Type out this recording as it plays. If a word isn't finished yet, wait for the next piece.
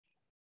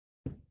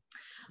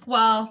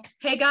Well,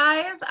 hey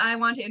guys, I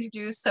want to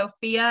introduce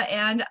Sophia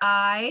and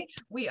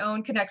we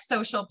own Connect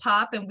Social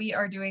Pop, and we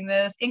are doing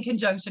this in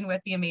conjunction with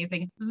the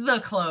amazing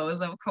The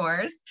Close, of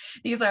course.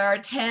 These are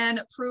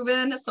 10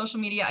 proven social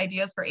media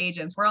ideas for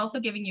agents. We're also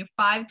giving you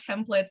 5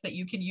 templates that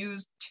you can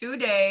use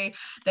today,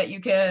 that you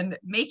can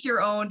make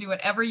your own, do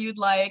whatever you'd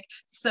like.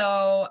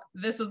 So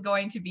this is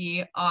going to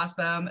be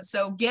awesome.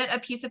 So get a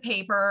piece of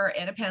paper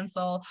and a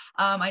pencil.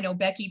 I know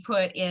Becky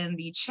put in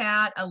the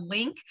chat a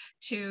link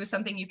to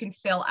something you can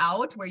fill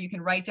out where you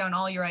can write down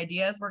all your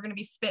ideas. We're going to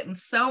be spitting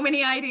so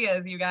many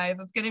ideas, you guys.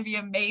 It's going to be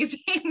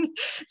amazing.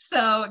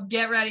 So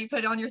get ready,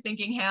 put on your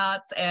thinking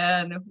hats,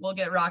 and we'll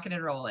get rocking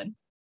and rolling.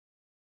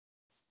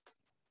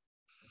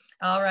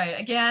 All right.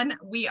 Again,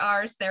 we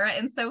are Sarah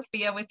and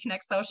Sophia with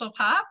Connect Social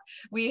Pop.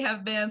 We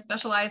have been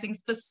specializing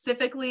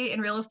specifically in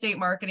real estate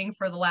marketing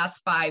for the last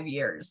 5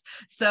 years.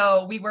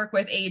 So we work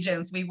with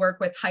agents, we work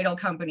with title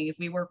companies,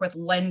 we work with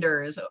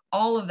lenders,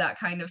 all of that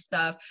kind of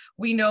stuff.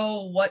 We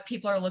know what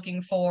people are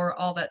looking for,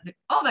 all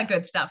that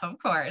good stuff, of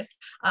course.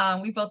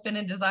 We've both been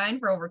in design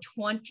for over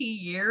 20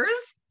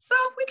 years. So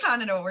we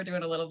kind of know what we're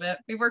doing a little bit.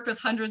 We've worked with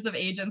hundreds of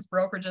agents,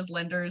 brokerages,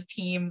 lenders,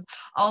 teams,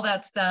 all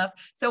that stuff.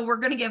 So we're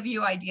going to give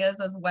you ideas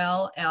as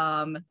well,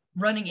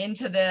 running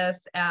into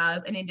this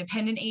as an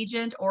independent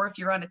agent, or if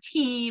you're on a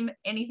team,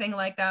 anything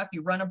like that. If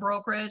you run a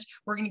brokerage,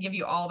 we're going to give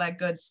you all that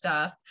good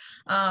stuff.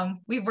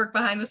 We've worked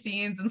behind the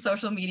scenes in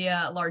social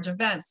media, large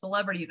events,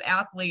 celebrities,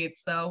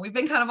 athletes. So we've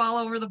been kind of all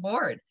over the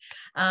board.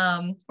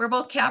 We're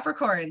both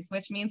Capricorns,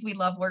 which means we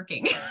love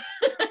working.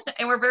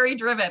 And we're very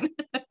driven.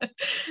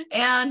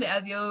 And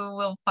as you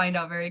will find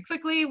out very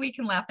quickly, we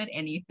can laugh at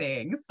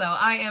anything. So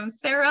I am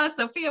Sarah.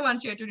 Sophia, why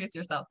don't you introduce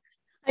yourself?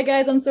 Hi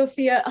guys, I'm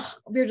Sophia.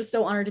 We're just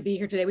so honored to be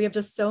here today. We have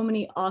just so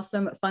many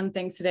awesome, fun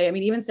things today. I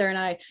mean, even Sarah and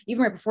I,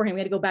 even right beforehand,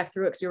 we had to go back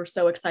through it because we were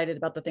so excited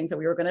about the things that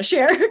we were going to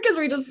share because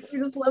we just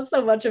love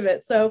so much of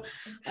it. So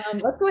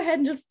let's go ahead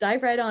and just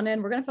dive right on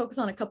in. We're going to focus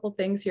on a couple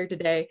things here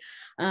today.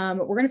 We're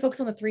going to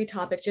focus on the 3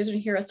 topics. You're going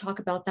to hear us talk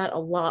about that a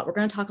lot. We're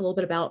going to talk a little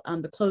bit about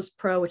the Close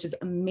Pro, which is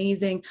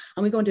amazing.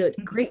 And we go into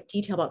great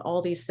detail about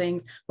all these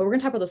things, but we're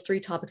going to talk about those 3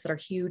 topics that are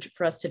huge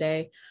for us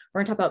today. We're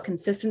going to talk about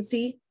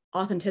consistency,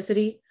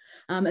 authenticity,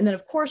 and then,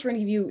 of course, we're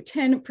going to give you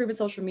 10 proven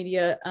social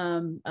media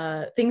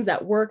things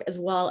that work, as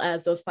well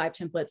as those 5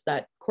 templates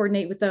that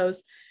coordinate with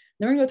those.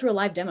 Then we're going to go through a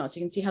live demo so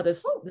you can see how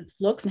this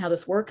looks and how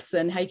this works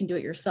and how you can do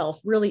it yourself.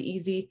 Really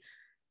easy.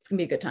 It's going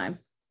to be a good time.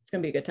 It's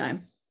going to be a good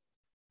time.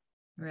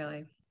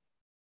 Really.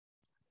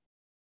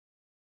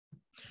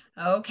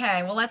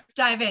 Okay, well, let's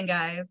dive in,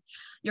 guys.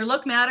 Your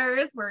look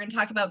matters. We're going to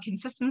talk about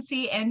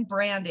consistency and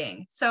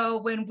branding.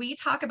 So when we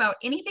talk about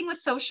anything with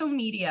social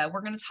media,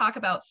 we're going to talk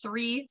about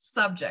 3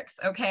 subjects,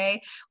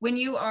 okay? When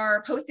you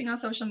are posting on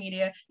social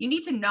media, you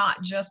need to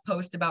not just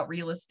post about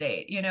real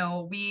estate. You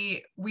know,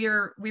 we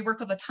work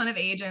with a ton of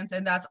agents,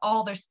 and that's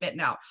all they're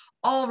spitting out.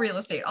 All real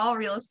estate, all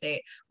real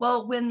estate.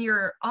 Well, when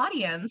your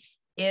audience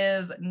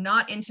is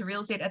not into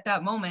real estate at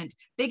that moment,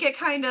 they get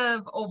kind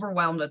of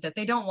overwhelmed with it.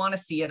 They don't want to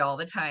see it all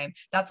the time.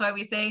 That's why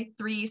we say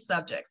 3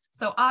 subjects.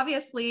 So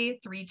obviously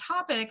 3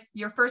 topics.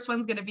 Your first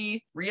one's going to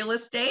be real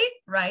estate,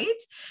 right?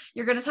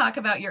 You're going to talk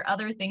about your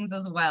other things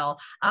as well.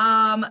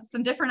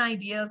 Some different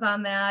ideas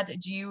on that.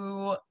 Do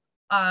you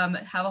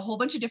have a whole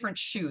bunch of different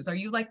shoes? Are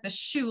you like the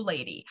shoe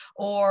lady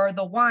or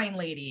the wine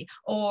lady?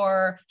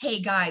 Or,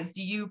 hey guys,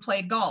 do you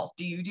play golf?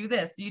 Do you do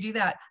this? Do you do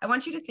that? I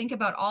want you to think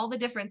about all the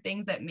different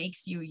things that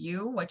makes you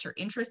you, what you're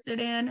interested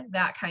in,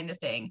 that kind of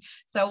thing.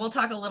 So we'll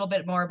talk a little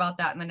bit more about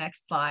that in the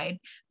next slide,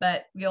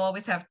 but you'll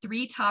always have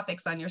 3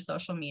 topics on your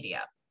social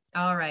media.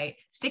 All right,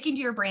 sticking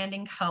to your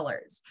branding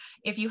colors.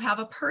 If you have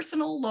a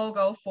personal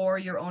logo for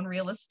your own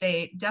real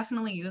estate,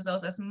 definitely use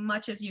those as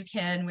much as you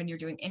can when you're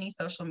doing any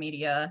social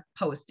media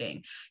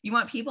posting. You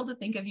want people to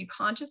think of you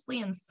consciously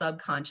and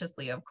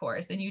subconsciously, of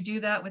course, and you do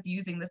that with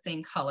using the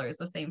same colors,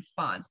 the same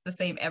fonts, the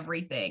same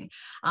everything.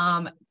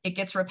 It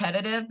gets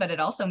repetitive, but it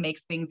also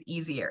makes things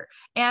easier.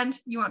 And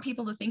you want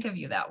people to think of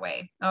you that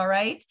way, all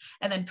right?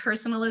 And then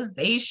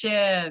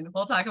personalization,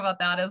 we'll talk about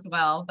that as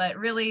well. But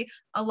really,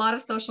 a lot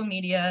of social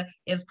media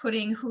is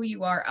putting who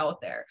you are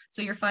out there.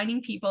 So you're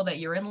finding people that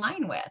you're in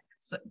line with,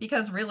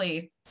 because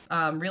really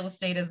real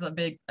estate is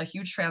a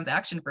huge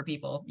transaction for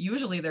people,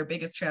 usually their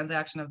biggest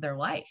transaction of their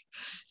life.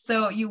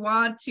 So you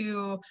want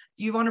to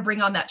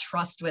bring on that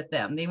trust with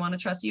them. They want to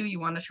trust you.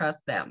 You want to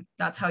trust them.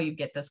 That's how you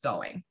get this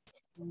going.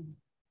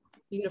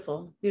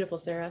 Beautiful, beautiful,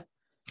 Sarah.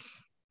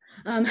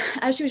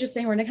 As she was just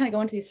saying, we're going to kind of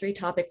go into these 3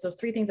 topics, those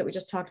 3 things that we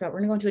just talked about.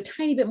 We're going to go into a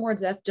tiny bit more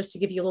depth just to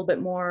give you a little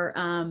bit more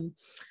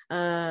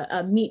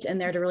meat in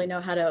there to really know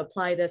how to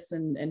apply this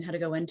and how to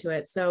go into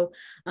it. So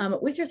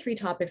with your 3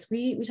 topics,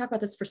 we talk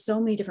about this for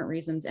so many different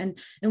reasons. And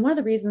one of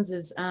the reasons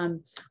is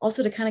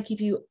also to kind of keep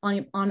you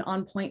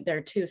on point there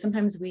too.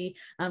 Sometimes we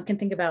can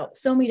think about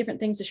so many different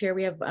things to share.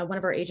 We have one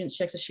of our agents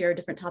checks to share a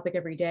different topic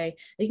every day.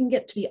 They can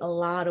get to be a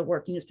lot of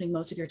work. You know, spending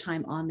most of your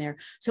time on there.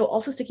 So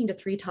also sticking to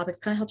 3 topics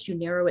kind of helps you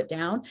narrow it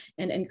down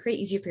and create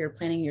easier for your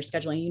planning and your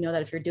scheduling. You know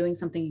that if you're doing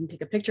something, you can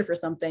take a picture for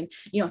something.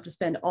 You don't have to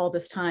spend all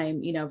this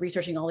time,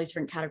 researching all these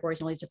different categories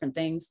and all these different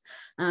things.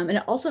 And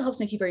it also helps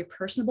make you very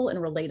personable and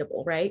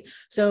relatable, right?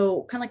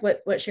 So kind of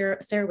like what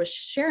Sarah was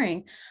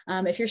sharing,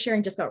 if you're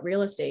sharing just about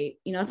real estate,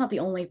 that's not the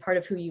only part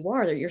of who you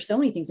are. You're so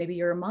many things. Maybe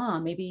you're a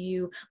mom, maybe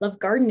you love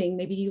gardening,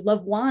 maybe you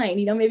love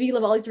wine, maybe you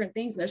love all these different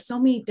things. And there's so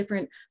many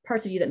different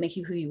parts of you that make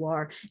you who you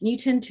are. And you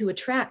tend to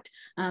attract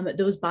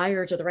those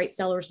buyers or the right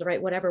sellers, the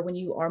right whatever, when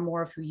you are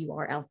more of who you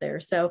are out there.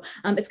 So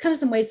it's kind of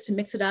some ways to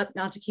mix it up,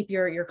 not to keep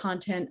your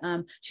content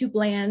too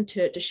bland,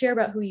 to share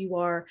about who you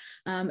are.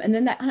 And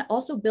then that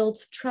also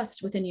builds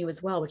trust within you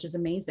as well, which is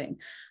amazing.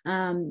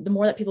 The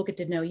more that people get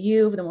to know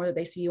you, the more that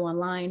they see you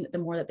online, the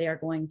more that they are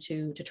going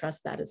to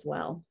trust that as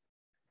well.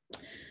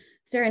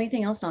 Sarah,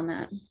 anything else on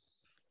that?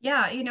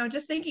 Yeah,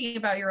 just thinking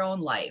about your own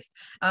life.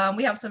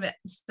 We have some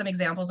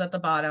examples at the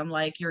bottom,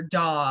 like your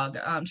dog,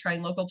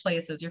 trying local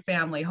places, your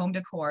family, home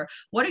decor.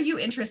 What are you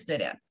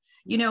interested in?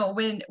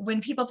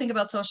 When people think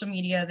about social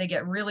media, they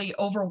get really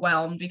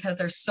overwhelmed because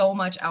there's so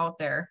much out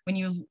there. When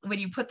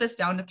you put this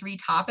down to 3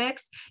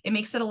 topics, it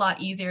makes it a lot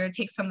easier. It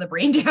takes some of the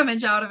brain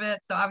damage out of it.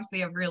 So obviously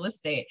you have real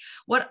estate.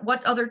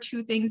 What other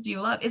 2 things do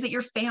you love? Is it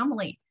your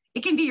family?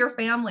 It can be your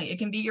family. It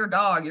can be your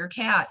dog, your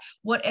cat,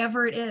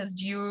 whatever it is.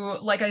 Do you,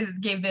 like I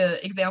gave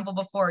the example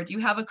before, do you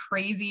have a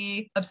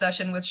crazy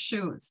obsession with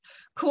shoes?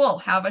 Cool.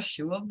 Have a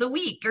shoe of the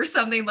week or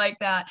something like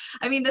that.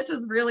 I mean, this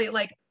is really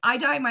like, I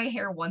dye my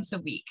hair once a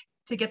week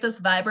to get this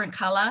vibrant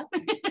color.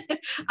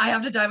 I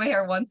have to dye my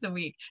hair once a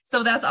week.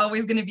 So that's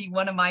always going to be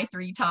one of my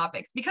 3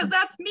 topics, because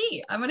that's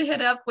me. I'm going to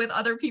hit up with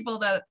other people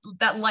that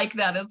like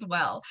that as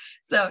well.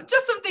 So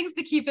just some things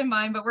to keep in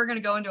mind, but we're going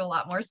to go into a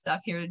lot more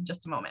stuff here in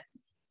just a moment.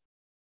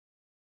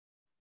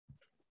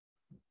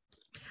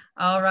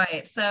 All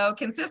right. So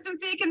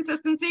consistency,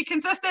 consistency,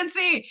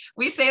 consistency.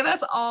 We say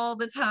this all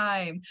the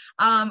time.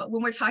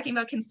 When we're talking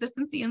about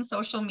consistency in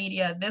social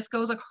media, this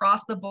goes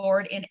across the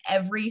board in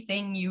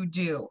everything you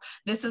do.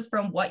 This is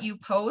from what you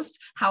post,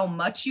 how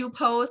much you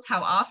post,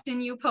 how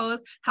often you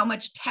post, how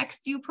much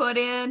text you put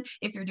in,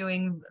 if you're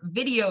doing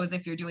videos,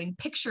 if you're doing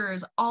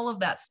pictures, all of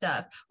that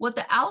stuff. What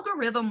the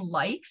algorithm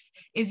likes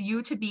is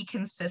you to be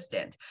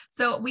consistent.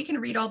 So we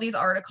can read all these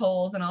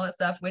articles and all that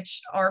stuff,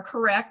 which are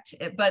correct,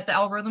 but the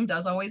algorithm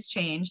does always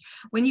change.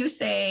 When you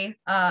say,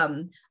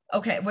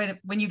 okay,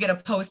 when you get a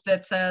post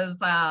that says,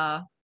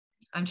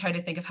 I'm trying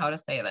to think of how to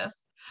say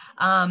this.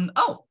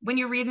 When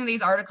you're reading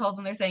these articles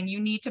and they're saying you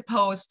need to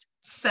post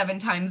 7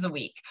 times a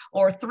week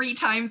or 3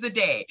 times a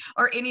day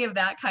or any of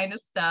that kind of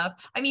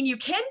stuff. I mean, you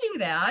can do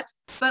that,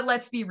 but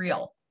let's be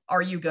real.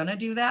 Are you going to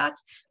do that?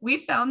 We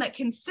found that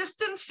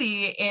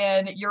consistency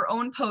in your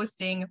own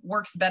posting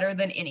works better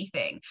than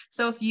anything.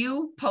 So if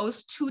you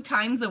post 2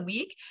 times a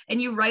week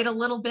and you write a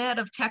little bit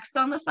of text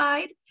on the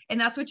side, and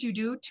that's what you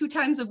do 2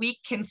 times a week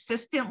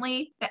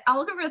consistently, the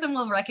algorithm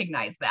will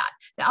recognize that.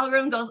 The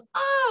algorithm goes,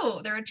 oh,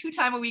 they're a 2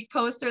 time a week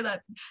poster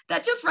that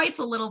just writes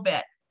a little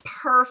bit.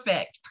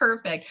 Perfect.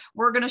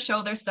 We're going to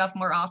show their stuff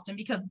more often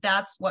because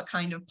that's what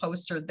kind of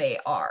poster they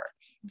are.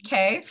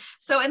 Okay.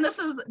 So, and this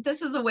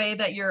is a way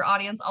that your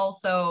audience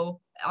also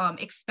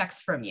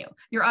expects from you.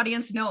 Your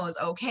audience knows,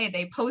 okay,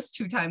 they post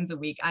 2 times a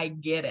week. I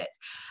get it.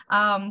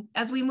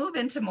 As we move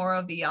into more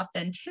of the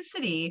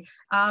authenticity,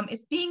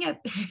 it's being at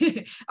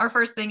our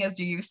first thing is,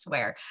 do you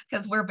swear?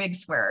 Because we're big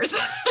swearers.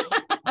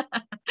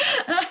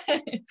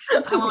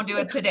 I won't do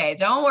it today.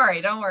 Don't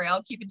worry.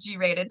 I'll keep it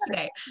G-rated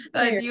today.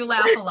 But do you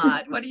laugh a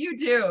lot? What do you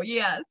do?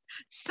 Yes.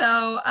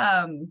 So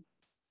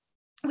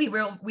we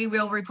will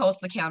repost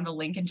the Canva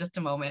link in just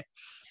a moment.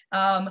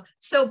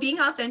 So being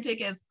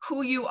authentic is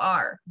who you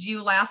are. Do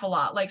you laugh a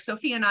lot? Like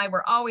Sophia and I,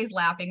 we're always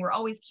laughing. We're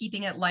always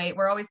keeping it light.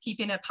 We're always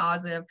keeping it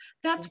positive.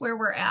 That's where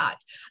we're at.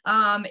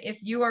 If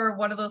you are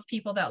one of those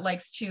people that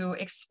likes to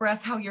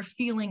express how you're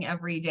feeling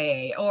every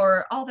day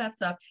or all that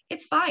stuff,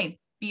 it's fine.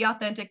 Be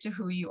authentic to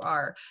who you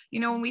are.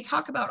 When we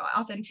talk about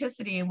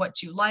authenticity and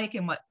what you like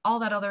and what all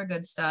that other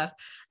good stuff,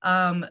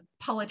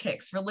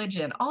 politics,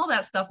 religion, all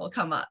that stuff will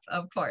come up,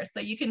 of course. So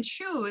you can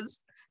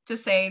choose to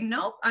say,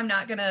 nope, I'm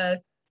not going to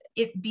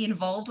be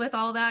involved with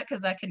all that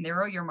because that can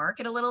narrow your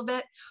market a little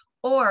bit,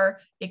 or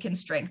it can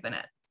strengthen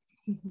it.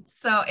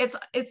 So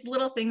it's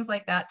little things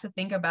like that to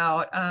think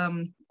about.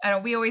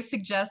 We always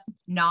suggest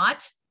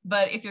not,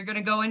 but if you're going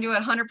to go into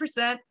it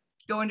 100%,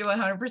 go into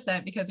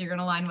 100% because you're going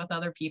to align with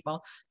other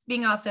people. It's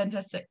being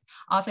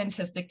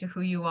authentic to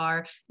who you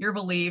are, your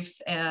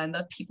beliefs, and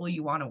the people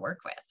you want to work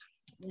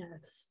with.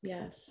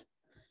 Yes.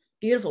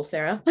 Beautiful,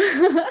 Sarah.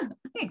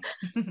 Thanks.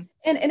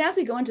 And as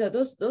we go into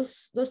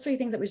those 3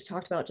 things that we just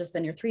talked about, just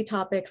then your 3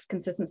 topics,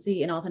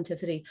 consistency and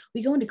authenticity,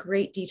 we go into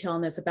great detail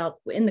on this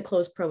in the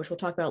Close Pro, which we'll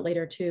talk about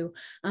later too.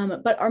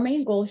 But our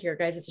main goal here,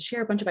 guys, is to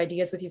share a bunch of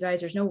ideas with you guys.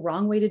 There's no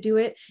wrong way to do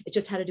it. It's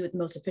just how to do it the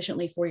most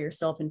efficiently for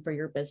yourself and for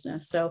your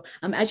business. So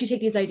as you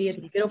take these ideas,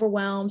 if you get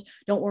overwhelmed,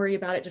 don't worry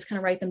about it. Just kind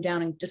of write them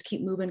down and just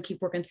keep moving,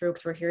 keep working through,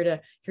 because we're here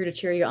to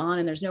cheer you on.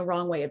 And there's no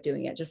wrong way of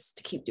doing it, just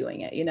to keep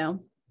doing it,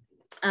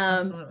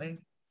 Absolutely.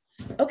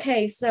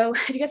 Okay, so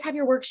if you guys have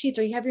your worksheets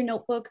or you have your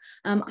notebook,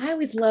 I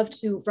always love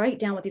to write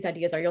down what these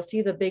ideas are. You'll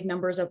see the big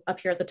numbers up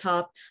here at the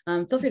top.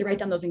 Feel free to write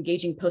down those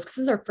engaging posts because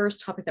this is our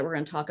first topic that we're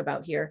going to talk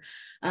about here.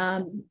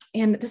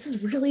 And this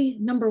is really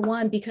number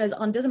one because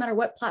doesn't matter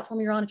what platform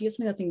you're on, if you have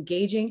something that's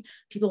engaging,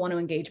 people want to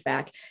engage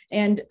back.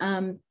 And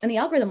the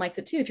algorithm likes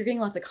it too. If you're getting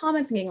lots of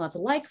comments and getting lots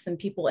of likes and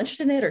people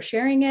interested in it or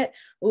sharing it,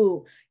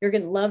 ooh, you're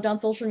getting loved on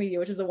social media,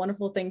 which is a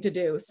wonderful thing to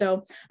do.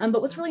 So,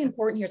 but what's really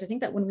important here is I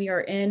think that when we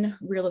are in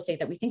real estate,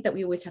 that we think that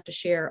we always have to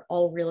share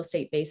all real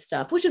estate based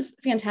stuff, which is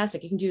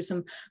fantastic. You can do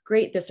some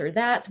great this or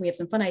that. So we have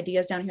some fun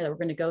ideas down here that we're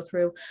going to go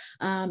through.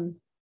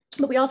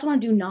 But we also want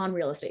to do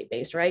non-real estate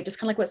based, right? Just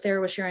kind of like what Sarah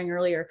was sharing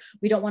earlier.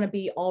 We don't want to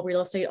be all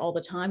real estate all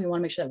the time. We want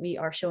to make sure that we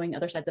are showing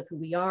other sides of who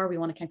we are. We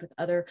want to connect with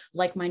other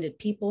like-minded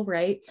people,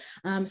 right?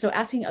 So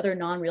asking other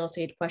non-real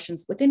estate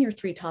questions within your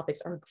 3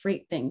 topics are a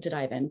great thing to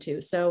dive into.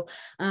 So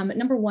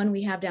number 1,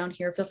 we have down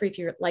here, feel free if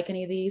you like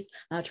any of these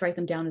to write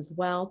them down as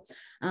well.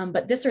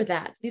 But this or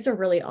that, these are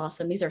really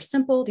awesome. These are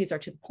simple. These are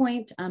to the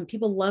point.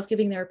 People love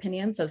giving their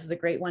opinions. So this is a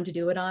great one to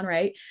do it on,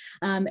 right?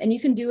 And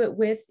you can do it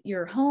with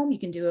your home. You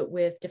can do it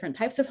with different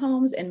types of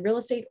homes and real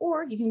estate,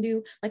 or you can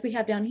do like we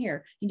have down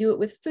here. You can do it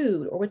with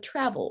food or with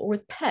travel or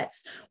with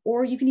pets,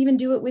 or you can even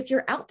do it with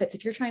your outfits.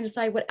 If you're trying to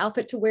decide what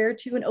outfit to wear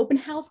to an open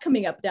house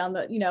coming up down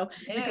the,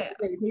 Yeah.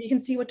 you can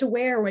see what to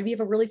wear, or maybe you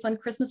have a really fun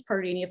Christmas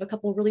party and you have a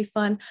couple of really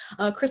fun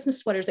Christmas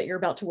sweaters that you're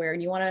about to wear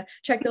and you want to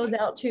check those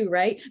out too,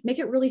 right? Make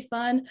it really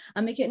fun,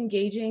 make it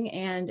engaging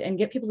and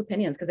get people's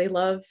opinions because they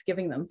love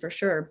giving them for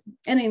sure.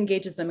 And it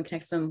engages them and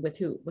connects them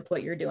with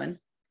what you're doing.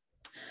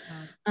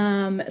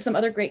 Some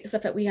other great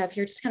stuff that we have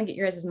here, just to kind of get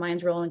your guys'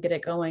 minds rolling and get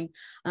it going.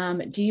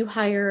 Do you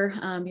hire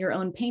your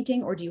own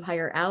painting or do you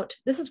hire out?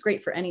 This is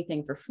great for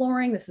anything, for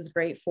flooring. This is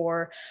great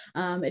for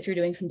if you're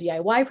doing some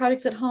DIY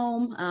projects at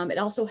home. It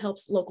also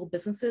helps local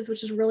businesses,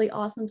 which is really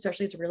awesome,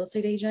 especially as a real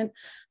estate agent.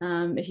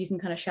 If you can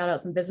kind of shout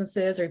out some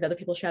businesses or if other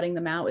people shouting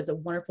them out is a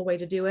wonderful way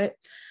to do it.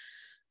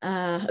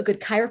 A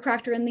good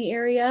chiropractor in the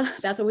area.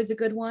 That's always a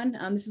good one.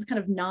 This is kind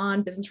of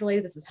non-business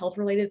related. This is health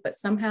related, but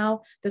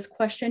somehow this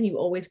question, you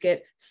always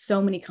get so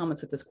many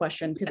comments with this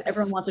question because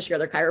everyone wants to share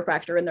their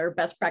chiropractor and their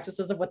best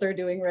practices of what they're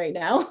doing right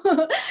now.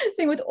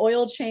 Same with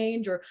oil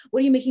change or what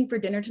are you making for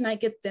dinner tonight?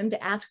 Get them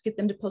to ask, get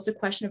them to post a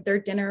question of their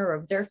dinner or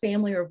of their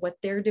family or of what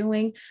they're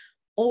doing.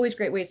 Always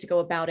great ways to go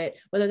about it,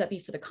 whether that be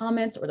for the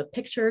comments or the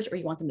pictures, or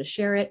you want them to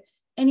share it.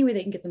 Any way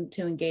they can get them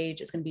to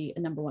engage is going to be a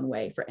number one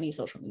way for any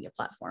social media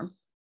platform.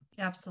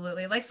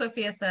 Absolutely. Like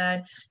Sophia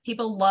said,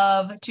 people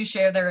love to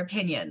share their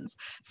opinions.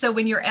 So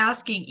when you're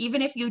asking,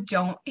 even if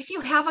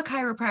you have a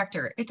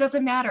chiropractor, it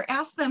doesn't matter.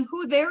 Ask them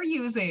who they're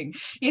using.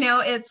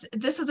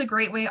 This is a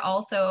great way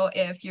also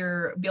if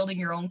you're building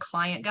your own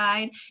client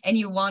guide and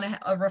you want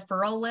a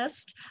referral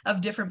list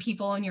of different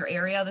people in your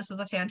area. This is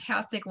a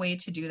fantastic way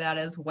to do that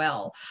as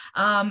well.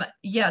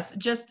 Yes,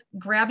 just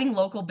grabbing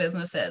local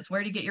businesses.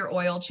 Where do you get your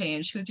oil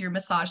change? Who's your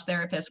massage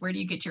therapist? Where do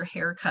you get your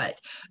hair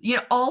cut?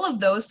 All of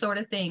those sort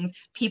of things.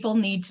 People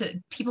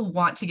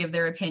want to give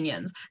their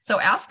opinions. So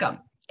ask them.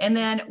 And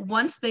then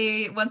once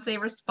they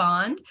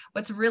respond,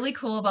 what's really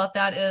cool about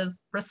that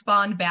is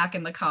respond back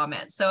in the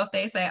comments. So if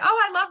they say,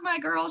 oh, I love my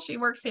girl, she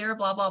works here,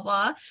 blah, blah,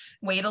 blah,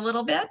 wait a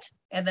little bit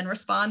and then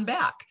respond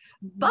back.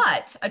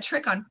 But a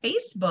trick on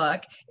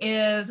Facebook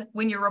is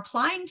when you're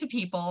replying to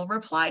people,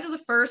 reply to the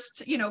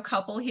first,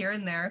 couple here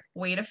and there,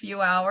 wait a few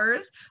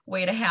hours,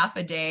 wait a half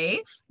a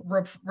day,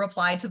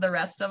 reply to the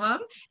rest of them,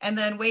 and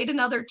then wait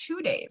another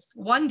 2 days,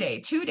 1 day,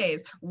 2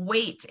 days,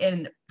 wait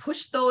and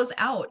push those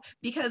out.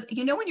 Because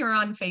when you're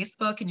on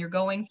Facebook and you're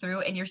going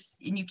through and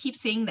you keep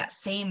seeing that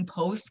same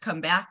post come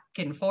back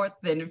and forth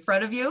in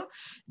front of you,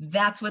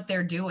 that's what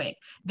they're doing.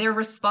 They're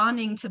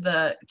responding to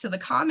the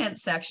comment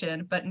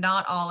section, but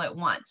not all at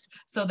once.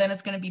 So then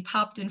it's going to be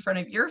popped in front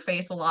of your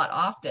face a lot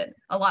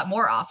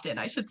more often,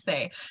 I should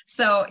say.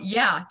 So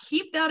yeah,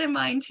 keep that in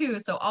mind too.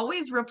 So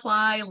always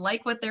reply,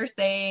 like what they're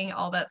saying,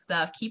 all that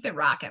stuff. Keep it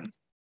rocking.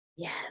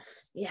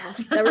 Yes.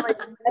 That's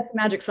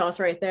magic sauce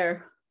right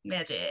there.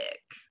 Magic.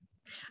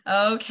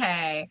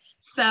 Okay.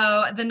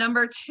 So the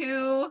number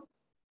 2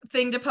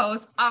 thing to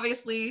post,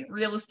 obviously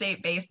real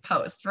estate based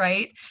post,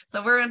 right?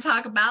 So we're going to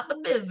talk about the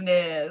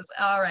business.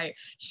 All right.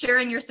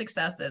 Sharing your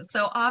successes.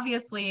 So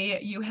obviously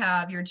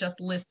you're just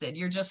listed,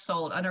 you're just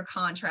sold, under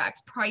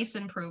contracts, price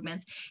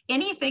improvements,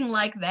 anything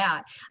like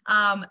that.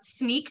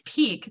 Sneak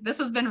peek. This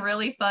has been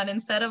really fun.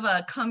 Instead of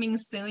a coming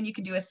soon, you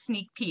can do a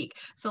sneak peek.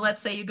 So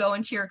let's say you go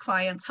into your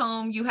client's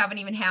home. You haven't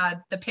even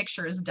had the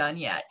pictures done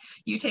yet.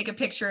 You take a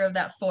picture of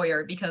that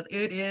foyer because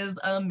it is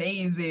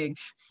amazing.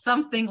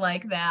 Something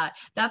like that.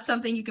 That's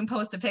something you you can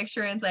post a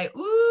picture and say,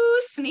 ooh,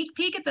 sneak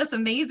peek at this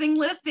amazing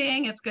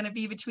listing. It's going to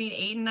be between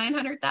 8 and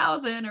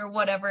 900,000 or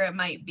whatever it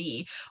might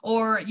be.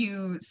 Or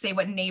you say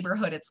what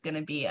neighborhood it's going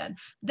to be in,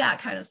 that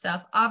kind of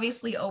stuff.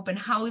 Obviously open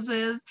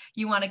houses,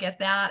 you want to get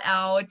that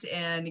out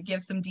and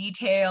give some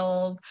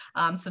details,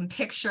 some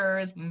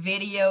pictures,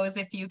 videos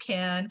if you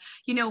can.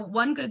 You know,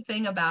 one good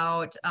thing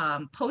about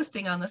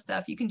posting on the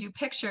stuff, you can do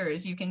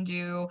pictures, you can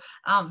do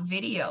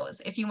videos.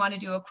 If you want to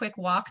do a quick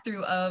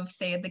walkthrough of,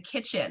 say, the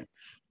kitchen,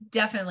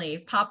 definitely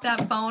pop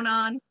that phone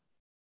on,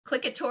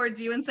 click it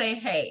towards you and say,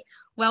 hey,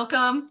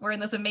 welcome. We're in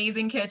this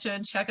amazing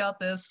kitchen. Check out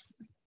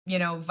this, you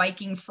know,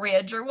 Viking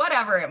fridge or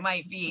whatever it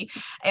might be,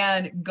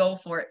 and go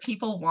for it.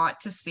 People want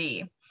to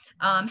see.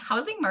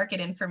 Housing market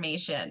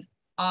information.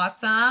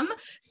 Awesome.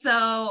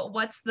 So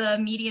what's the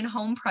median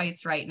home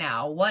price right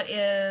now? What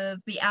is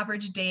the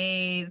average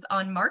days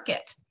on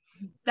market?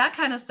 That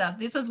kind of stuff.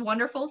 This is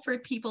wonderful for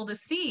people to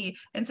see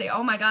and say,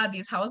 oh my God,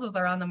 these houses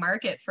are on the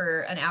market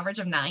for an average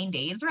of 9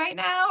 days right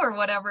now, or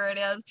whatever it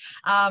is.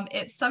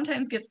 It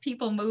sometimes gets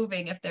people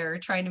moving if they're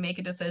trying to make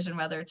a decision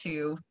whether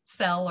to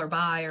sell or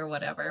buy or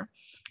whatever.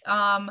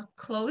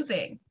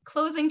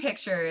 Closing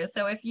pictures.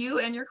 So if you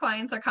and your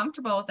clients are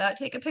comfortable with that,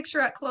 take a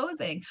picture at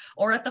closing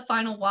or at the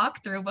final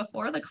walkthrough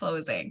before the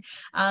closing.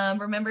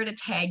 Remember to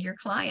tag your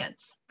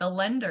clients, the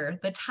lender,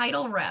 the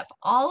title rep,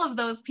 all of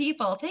those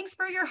people. Thanks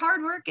for your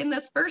hard work in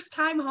this first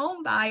time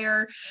home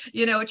buyer,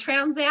 you know,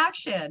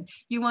 transaction.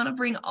 You want to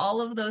bring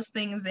all of those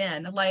things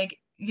in, like,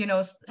 you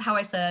know, how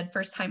I said,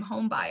 first time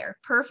home buyer,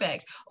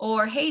 perfect.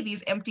 Or, hey,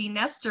 these empty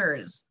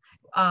nesters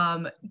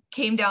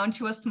came down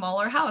to a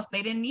smaller house.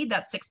 They didn't need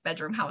that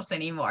 6-bedroom house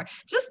anymore.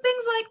 Just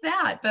things like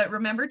that. But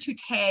remember to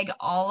tag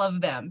all of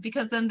them,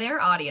 because then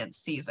their audience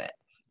sees it.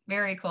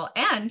 Very cool.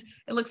 And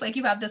it looks like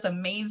you have this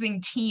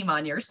amazing team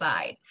on your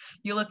side.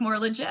 You look more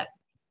legit.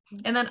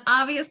 And then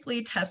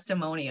obviously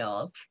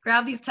testimonials.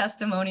 Grab these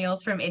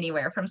testimonials from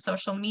anywhere, from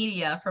social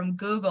media, from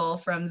Google,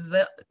 from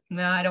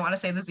no, I don't want to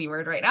say the Z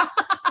word right now.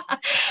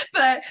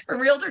 But from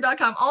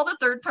realtor.com, all the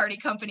third-party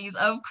companies,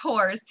 of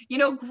course, you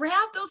know,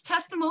 grab those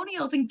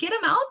testimonials and get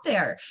them out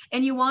there.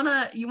 And you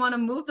wanna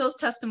move those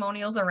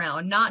testimonials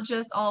around, not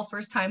just all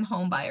first-time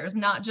home buyers,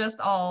 not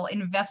just all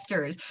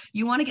investors.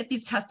 You want to get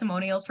these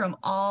testimonials from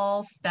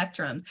all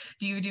spectrums.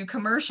 Do you do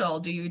commercial?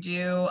 Do you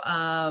do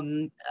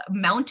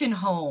mountain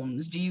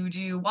homes? Do you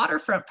do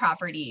waterfront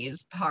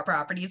properties,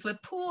 properties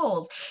with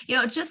pools? You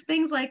know, just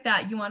things like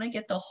that. You want to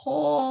get the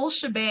whole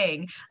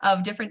shebang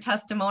of different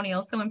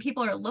testimonials. So when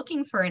people are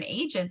looking for an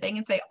agent, they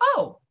can say,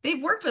 oh,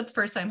 they've worked with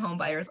first-time home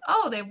buyers.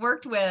 Oh, they've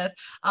worked with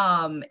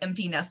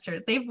empty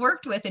nesters. They've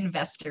worked with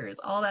investors,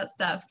 all that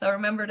stuff. So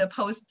remember to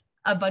post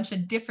a bunch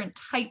of different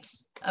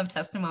types of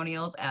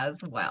testimonials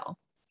as well.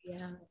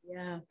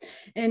 Yeah.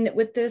 And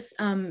with this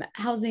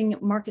housing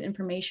market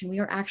information, we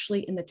are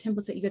actually in the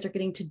templates that you guys are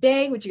getting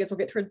today, which you guys will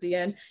get towards the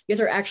end. You guys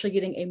are actually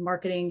getting a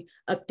marketing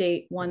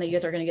update one that you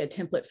guys are going to get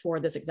a template for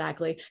this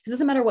exactly. Because it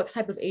doesn't matter what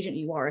type of agent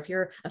you are. If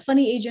you're a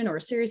funny agent or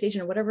a serious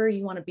agent or whatever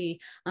you want to be,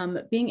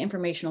 being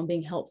informational,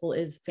 being helpful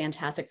is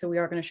fantastic. So we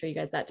are going to show you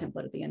guys that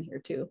template at the end here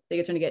too. That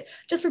you guys are going to get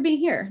just for being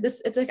here.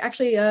 It's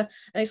actually an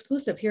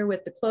exclusive here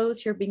with the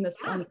close here being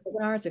this on the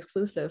webinar. It's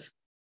exclusive.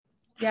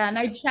 Yeah, and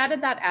I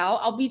chatted that out.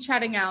 I'll be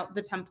chatting out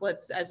the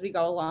templates as we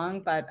go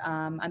along, but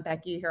I'm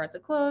Becky here at the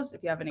close.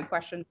 If you have any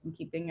questions, I'm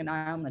keeping an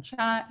eye on the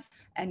chat.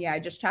 And yeah, I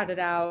just chatted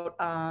out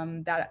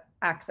that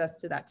access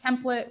to that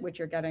template, which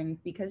you're getting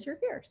because you're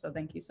here. So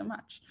thank you so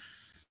much.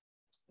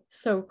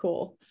 So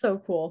cool. So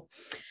cool.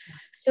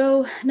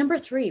 So number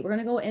 3, we're going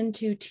to go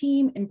into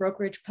team and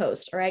brokerage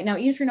post. All right. Now,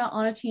 even if you're not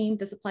on a team,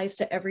 this applies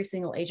to every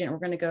single agent. We're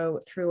going to go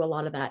through a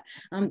lot of that.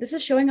 This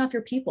is showing off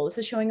your people. This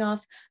is showing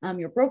off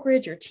your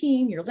brokerage, your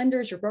team, your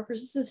lenders, your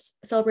brokers. This is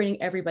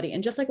celebrating everybody.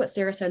 And just like what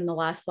Sarah said in the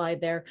last slide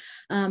there,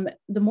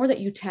 the more that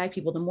you tag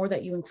people, the more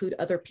that you include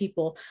other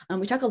people.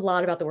 We talk a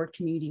lot about the word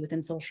community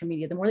within social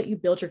media. The more that you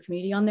build your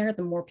community on there,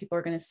 the more people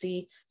are going to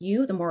see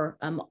you, the more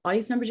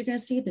audience numbers you're going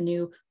to see,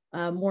 the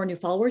more new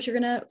followers you're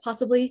going to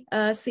possibly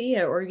see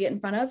or get in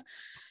front of.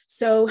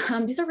 So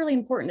these are really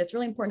important. It's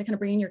really important to kind of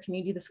bring in your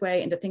community this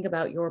way and to think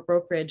about your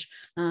brokerage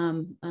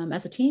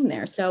as a team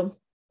there. So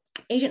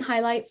agent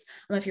highlights,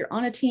 if you're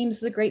on a team, this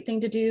is a great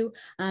thing to do.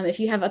 If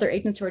you have other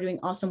agents who are doing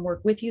awesome work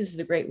with you, this is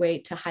a great way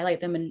to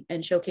highlight them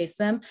and showcase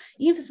them.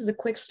 Even if this is a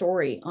quick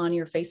story on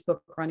your Facebook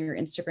or on your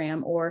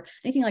Instagram or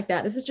anything like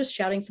that, this is just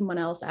shouting someone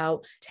else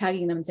out,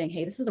 tagging them and saying,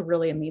 hey, this is a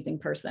really amazing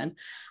person.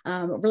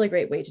 A really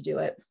great way to do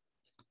it.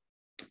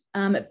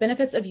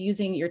 Benefits of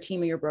using your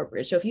team or your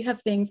brokerage. So if you have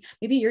things,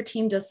 maybe your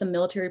team does some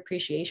military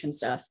appreciation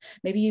stuff.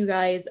 Maybe you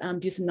guys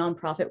do some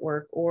nonprofit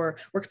work or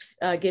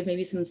give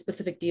maybe some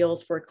specific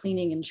deals for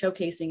cleaning and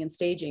showcasing and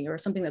staging or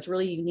something that's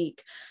really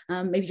unique.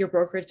 Maybe your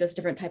brokerage does a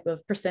different type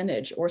of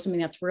percentage or something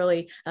that's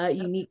really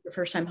unique for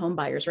first-time home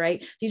buyers,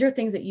 right? These are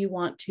things that you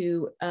want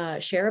to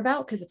share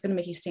about because it's going to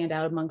make you stand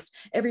out amongst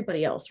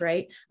everybody else,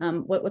 right?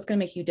 What's going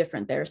to make you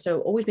different there?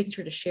 So always making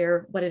sure to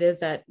share what it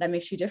is that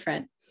makes you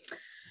different.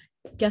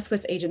 Guess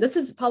which agent. This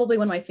is probably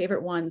one of my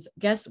favorite ones.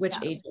 Guess which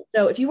agent.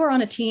 So if you are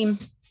on a team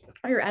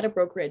or you're at a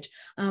brokerage,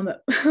 have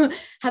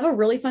a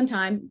really fun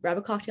time, grab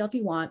a cocktail if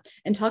you want,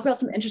 and talk about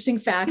some interesting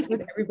facts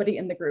with everybody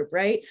in the group,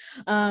 right?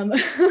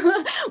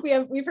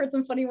 We've heard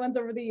some funny ones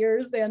over the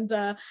years, and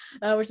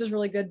which is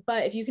really good.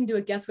 But if you can do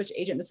a guess which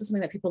agent, this is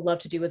something that people love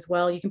to do as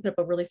well. You can put up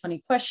a really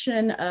funny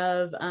question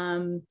of,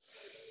 I'm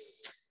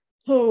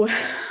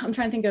trying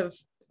to think of,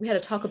 we had a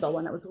Taco Bell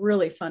one that was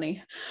really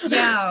funny.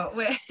 Yeah,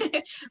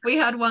 we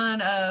had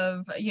one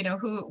of, you know,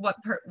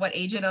 what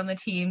agent on the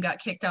team got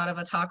kicked out of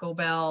a Taco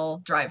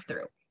Bell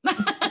drive-through.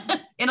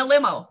 In a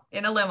limo.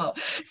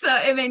 So,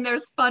 I mean,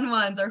 there's fun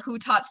ones, or who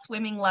taught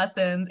swimming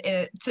lessons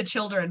to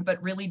children, but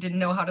really didn't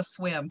know how to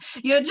swim.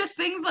 You know, just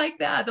things like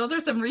that. Those are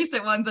some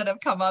recent ones that have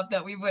come up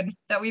that we've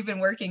been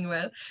working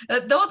with.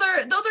 Those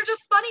are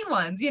just funny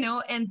ones, you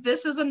know, and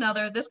this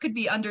could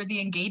be under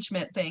the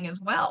engagement thing as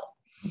well.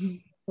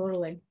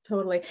 Totally.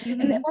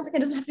 Mm-hmm. And once again,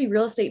 it doesn't have to be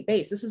real estate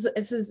based. This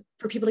is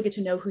for people to get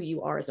to know who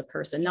you are as a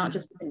person, not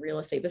just in real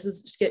estate. This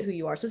is just get who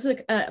you are. So this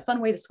is a fun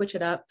way to switch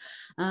it up,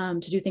 to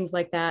do things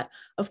like that.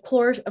 Of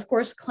course,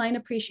 client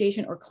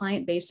appreciation or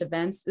client-based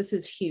events. This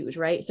is huge,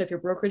 right? So if your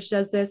brokerage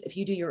does this, if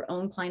you do your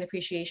own client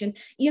appreciation,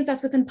 even if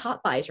that's within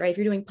pop buys, right? If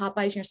you're doing pop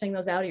buys and you're sending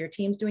those out, or your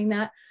team's doing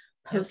that,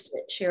 post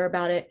it, share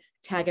about it,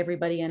 tag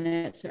everybody in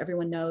it so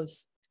everyone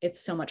knows. It's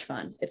so much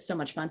fun. And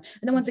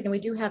then once again, we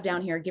do have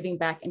down here giving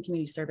back and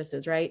community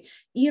services, right?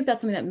 Even if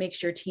that's something that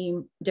makes your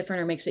team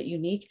different or makes it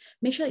unique,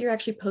 make sure that you're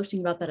actually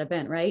posting about that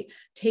event, right?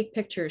 Take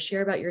pictures,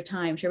 share about your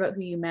time, share about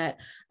who you met.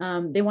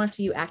 They want to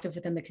see you active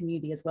within the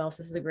community as well.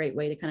 So this is a great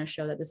way to kind of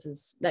show that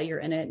that you're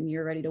in it and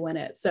you're ready to win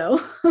it. So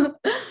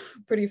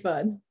pretty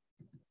fun.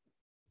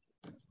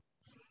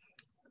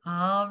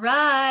 All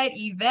right,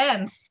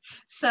 events.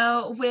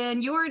 So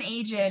when you're an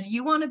agent,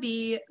 you want to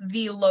be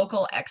the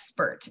local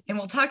expert, and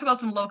we'll talk about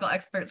some local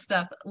expert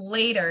stuff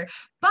later.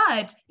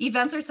 But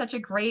events are such a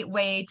great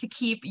way to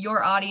keep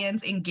your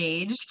audience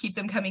engaged, keep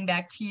them coming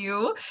back to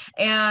you,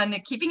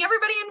 and keeping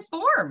everybody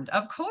informed,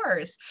 of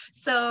course.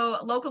 So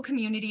local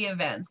community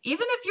events,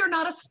 even if you're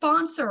not a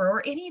sponsor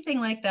or anything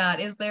like that,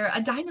 is there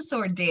a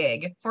dinosaur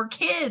dig for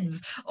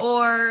kids,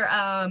 or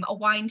a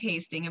wine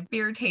tasting, a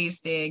beer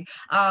tasting,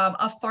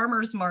 a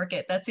farmer's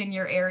market that's in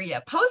your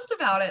area? Post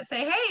about it.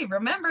 Say, hey,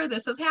 remember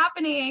this is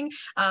happening.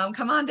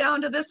 Come on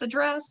down to this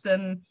address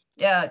and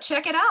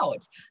check it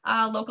out.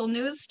 Local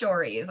news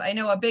stories. I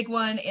know a big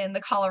one in the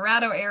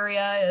Colorado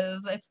area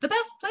is it's the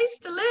best place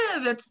to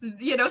live. It's,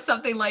 you know,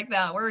 something like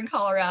that. We're in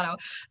Colorado.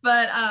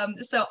 But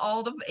so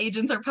all the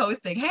agents are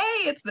posting, hey,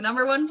 it's the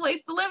 #1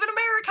 place to live in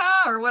America,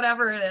 or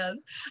whatever it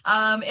is.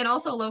 And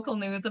also local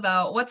news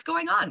about what's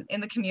going on in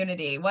the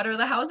community. What are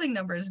the housing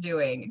numbers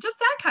doing? Just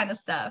that kind of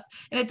stuff.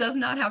 And it does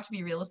not have to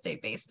be real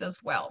estate based as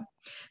well.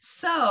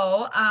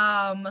 So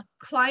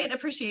client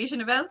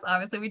appreciation events,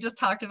 obviously we just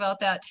talked about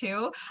that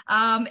too.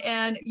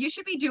 And you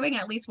should be doing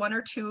at least 1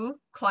 or 2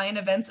 client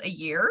events a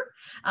year.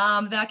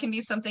 That can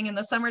be something in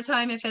the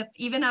summertime, if it's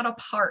even at a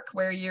park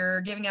where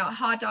you're giving out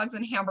hot dogs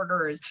and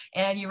hamburgers,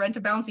 and you rent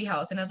a bouncy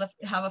house and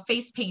have a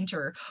face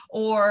painter,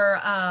 or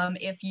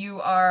if you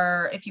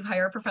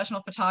hire a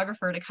professional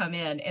photographer to come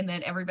in, and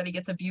then everybody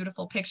gets a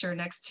beautiful picture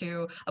next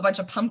to a bunch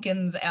of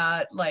pumpkins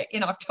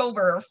in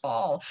October or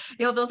fall.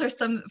 You know, those are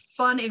some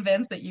fun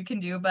events that you can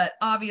do, but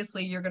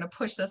obviously you're going to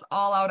push this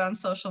all out on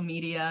social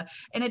media,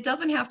 and it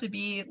doesn't have to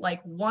be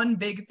like one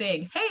big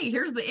thing. Hey,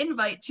 here's the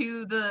invite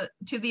to the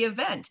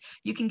event.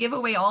 You can give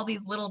away all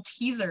these little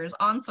teasers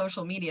on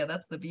social media.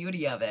 That's the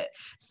beauty of it.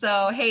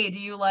 So, hey, do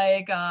you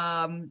like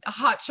a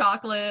hot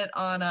chocolate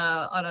on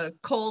a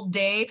cold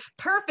day?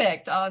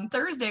 Perfect. On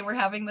Thursday, we're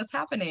having this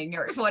happening,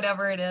 or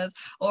whatever it is.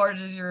 Or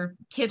does your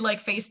kid like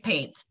face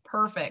paints?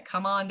 Perfect.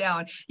 Come on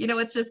down. You know,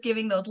 it's just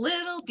giving those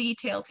little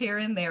details here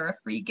and there, a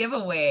free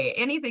giveaway,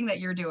 anything that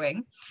you're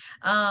doing.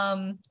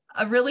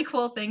 A really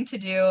cool thing to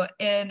do,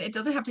 and it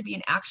doesn't have to be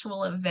an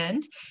actual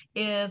event,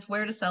 is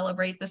where to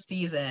celebrate the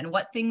season.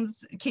 What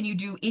things can you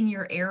do in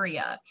your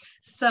area?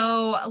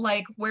 So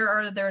like, where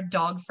are there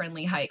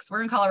dog-friendly hikes?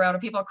 We're in Colorado.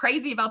 People are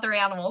crazy about their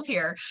animals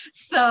here.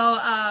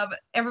 So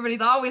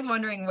everybody's always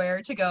wondering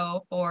where to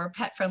go for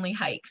pet-friendly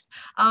hikes.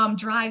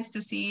 Drives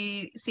to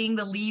seeing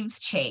the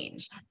leaves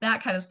change,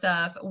 that kind of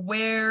stuff.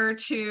 Where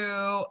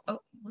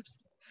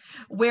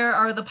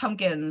are the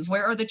pumpkins?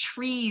 Where are the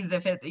trees?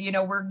 If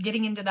we're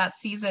getting into that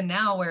season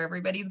now where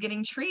everybody's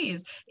getting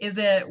trees. Is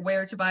it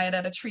where to buy it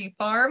at a tree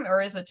farm,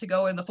 or is it to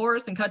go in the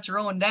forest and cut your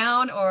own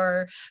down,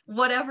 or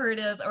whatever it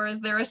is? Or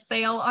is there a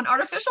sale on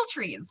artificial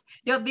trees?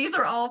 You know, these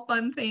are all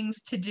fun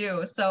things to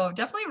do. So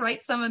definitely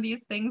write some of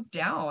these things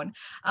down.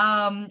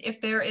 If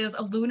there is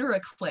a lunar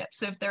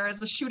eclipse, if there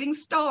is a shooting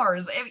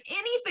stars, if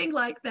anything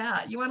like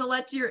that, you want to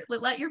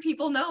let your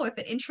people know. If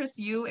it interests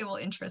you, it will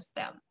interest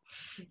them.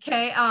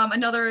 Okay,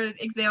 another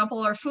example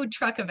are food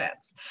truck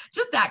events,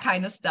 just that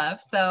kind of stuff.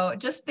 So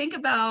just think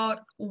about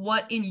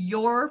what in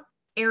your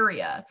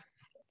area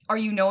are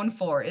you known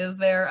for? Is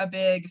there a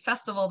big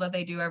festival that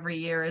they do every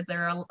year? Is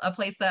there a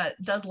place that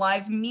does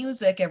live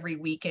music every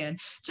weekend?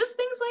 Just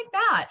things like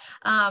that.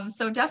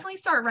 So definitely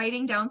start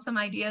writing down some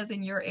ideas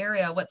in your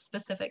area, what's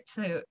specific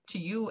to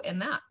you in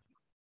that.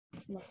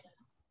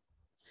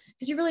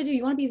 because you really do.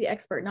 You want to be the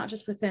expert, not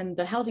just within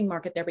the housing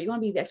market there, but you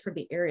want to be the expert of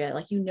the area.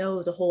 Like,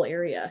 the whole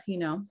area,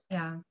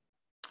 Yeah.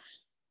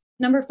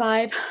 Number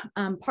 5,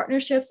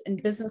 partnerships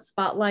and business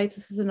spotlights.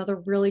 This is another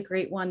really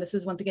great one. This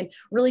is, once again,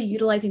 really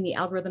utilizing the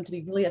algorithm to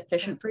be really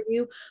efficient for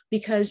you,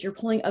 because you're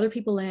pulling other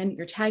people in,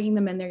 you're tagging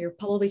them in there, you're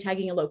probably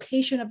tagging a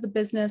location of the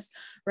business,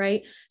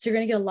 right? So you're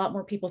going to get a lot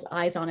more people's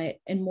eyes on it,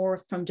 and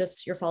more from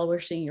just your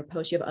followers seeing your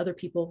post. You have other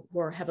people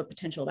who have a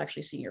potential of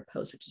actually seeing your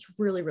post, which is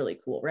really, really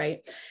cool,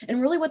 right?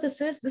 And really what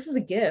this is a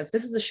give.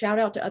 This is a shout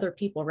out to other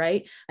people,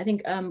 right? I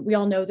think we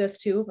all know this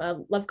too,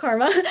 love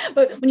karma,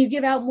 but when you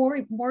give out,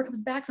 more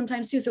comes back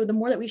sometimes too. So the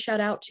more that we shout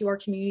out to our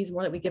communities, the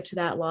more that we give to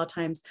that, a lot of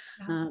times,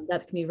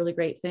 that can be a really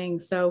great thing.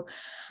 So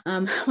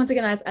once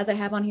again, as I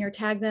have on here,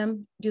 tag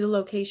them, do the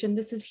location.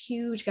 This is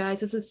huge, guys.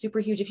 This is super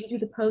huge. If you do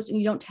the post and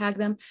you don't tag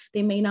them,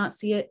 they may not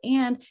see it,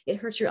 and it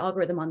hurts your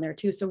algorithm on there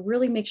too. So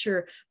really make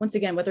sure, once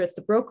again, whether it's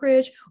the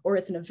brokerage or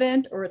it's an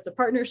event or it's a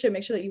partnership,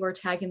 make sure that you are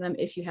tagging them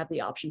if you have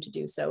the option to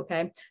do so.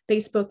 Okay.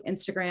 Facebook,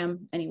 Instagram,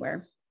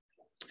 anywhere.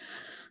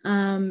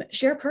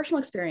 Share personal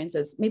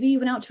experiences. Maybe you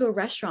went out to a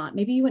restaurant.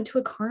 Maybe you went to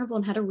a carnival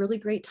and had a really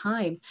great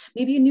time.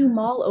 Maybe a new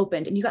mall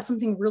opened and you got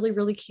something really,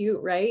 really cute,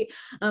 right?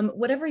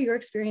 Whatever your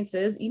experience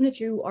is, even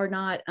if you are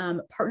not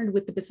partnered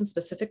with the business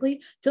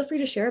specifically, feel free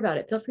to share about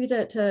it. Feel free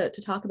to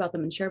talk about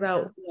them and share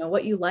about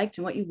what you liked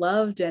and what you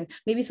loved. And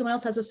maybe someone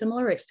else has a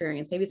similar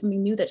experience. Maybe it's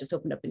something new that just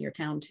opened up in your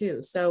town too.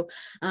 So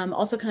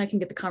also kind of can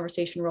get the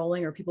conversation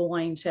rolling, or people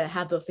wanting to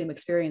have those same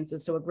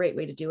experiences. So a great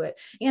way to do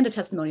it, and a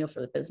testimonial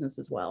for the business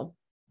as well.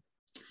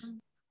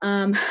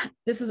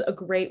 This is a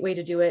great way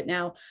to do it.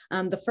 Now,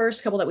 the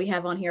first couple that we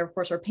have on here, of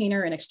course, are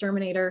painter and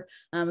exterminator.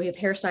 We have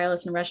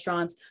hairstylists and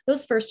restaurants.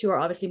 Those first two are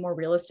obviously more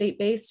real estate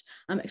based,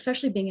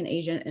 especially being an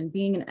agent and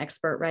being an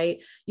expert, right?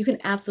 You can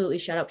absolutely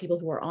shout out people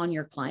who are on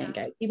your client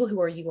guide, people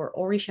who you are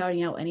already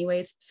shouting out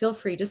anyways. Feel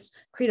free, just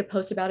create a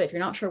post about it. If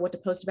you're not sure what to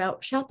post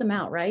about, shout them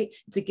out, right?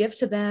 It's a gift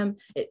to them.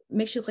 It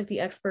makes you look like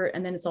the expert.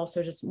 And then it's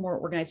also just more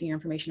organizing your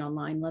information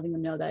online, letting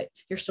them know that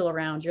you're still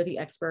around, you're the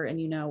expert, and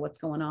you know what's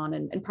going on,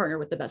 and partner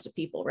with the best of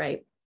people,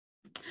 right?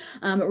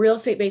 Real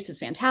estate base is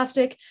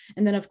fantastic.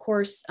 And then of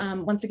course,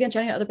 once again,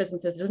 chatting out other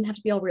businesses, it doesn't have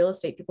to be all real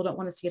estate. People don't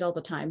want to see it all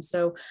the time.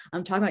 So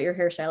I'm talking about your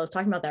hairstylist,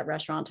 talking about that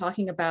restaurant,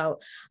 talking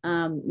about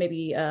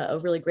maybe a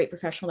really great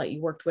professional that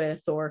you worked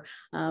with, or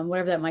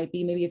whatever that might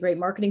be, maybe a great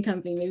marketing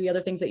company, maybe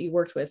other things that you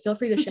worked with. Feel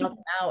free to shout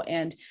them out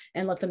and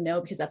let them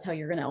know, because that's how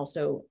you're going to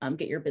also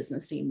get your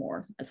business seen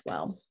more as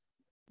well.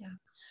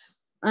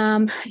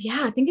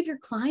 Think of your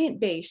client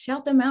base,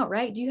 shout them out,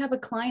 right? Do you have a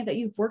client that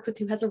you've worked with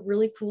who has a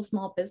really cool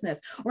small business,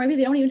 or maybe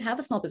they don't even have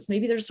a small business?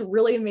 Maybe there's a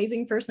really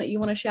amazing person that you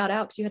want to shout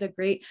out because you had a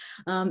great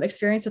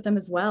experience with them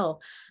as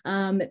well.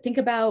 Think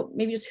about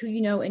maybe just who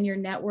you know in your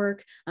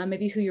network,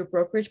 maybe who your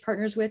brokerage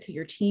partners with, who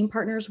your team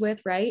partners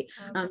with, right?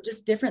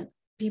 Just different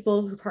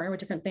people who partner with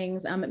different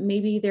things.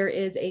 Maybe there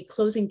is a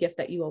closing gift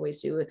that you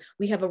always do.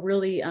 We have a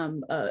really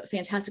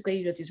fantastic lady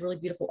who does these really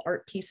beautiful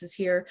art pieces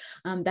here.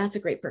 That's a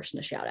great person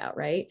to shout out,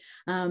 right?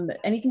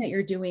 Anything that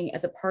you're doing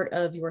as a part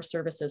of your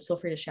services, feel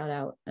free to shout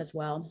out as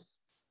well.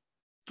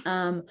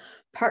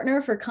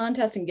 Partner for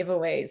contests and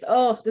giveaways.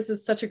 Oh, this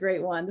is such a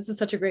great one. This is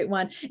such a great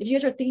one. If you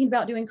guys are thinking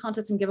about doing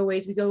contests and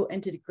giveaways, we go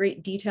into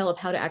great detail of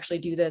how to actually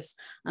do this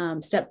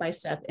step by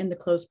step in the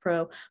Close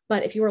Pro.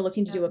 But if you are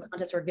looking to do a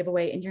contest or a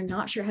giveaway and you're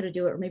not sure how to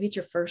do it, or maybe it's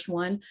your first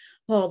one,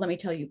 oh, let me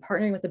tell you,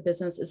 partnering with a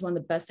business is one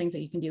of the best things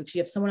that you can do, because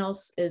you have someone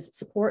else's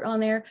support on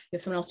there, you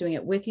have someone else doing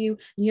it with you,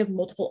 and you have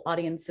multiple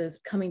audiences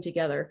coming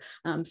together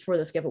for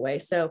this giveaway.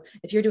 So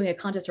if you're doing a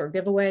contest or a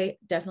giveaway,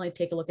 definitely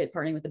take a look at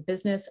partnering with a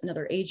business,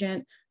 another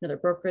agent, another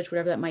brokerage,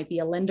 whatever that might be,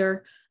 a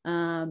lender,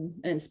 an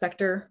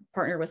inspector,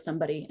 partner with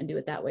somebody and do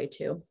it that way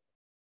too.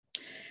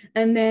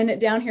 And then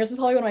down here, this is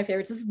probably one of my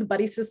favorites. This is the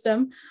buddy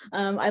system.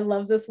 I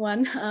love this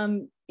one.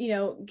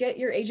 Get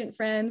your agent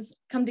friends,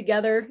 come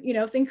together,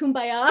 sing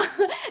kumbaya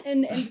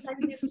and decide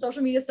to do some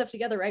social media stuff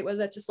together, right? Whether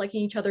that's just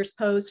liking each other's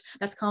posts,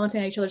 that's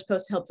commenting on each other's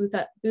posts to help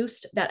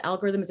boost that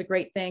algorithm is a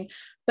great thing.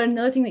 But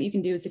another thing that you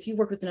can do is, if you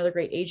work with another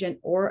great agent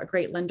or a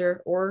great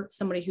lender or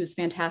somebody who's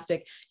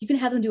fantastic, you can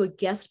have them do a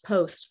guest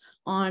post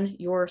on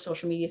your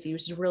social media feed,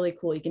 which is really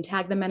cool. You can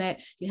tag them in it.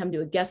 You can have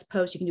them do a guest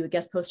post. You can do a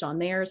guest post on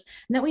theirs.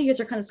 And that way you guys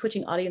are kind of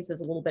switching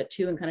audiences a little bit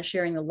too, and kind of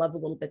sharing the love a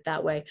little bit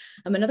that way.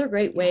 Another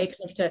great way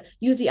to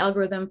use the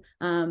algorithm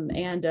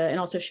and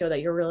also show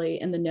that you're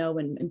really in the know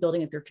and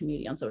building up your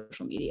community on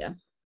social media.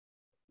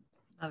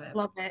 Love it.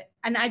 Love it.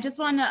 And I just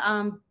want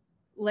to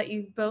let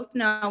you both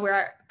know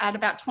we're at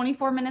about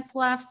 24 minutes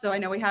left. So I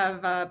know we have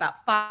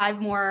about 5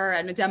 more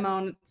and a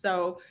demo.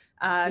 So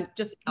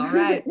just all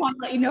right. want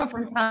to let you know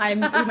from time,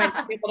 we might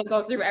not be able to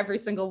go through every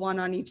single one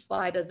on each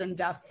slide as in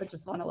depth, but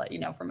just want to let you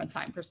know from a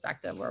time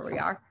perspective where we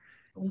are.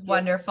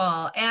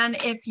 Wonderful. And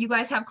if you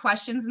guys have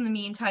questions in the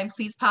meantime,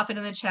 please pop it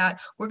in the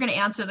chat. We're going to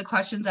answer the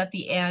questions at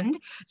the end.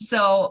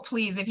 So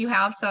please, if you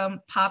have some,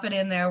 pop it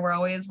in there. We're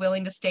always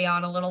willing to stay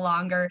on a little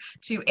longer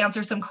to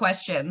answer some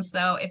questions.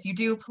 So if you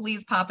do,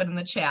 please pop it in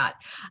the chat.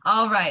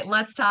 All right,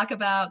 let's talk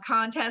about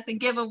contests and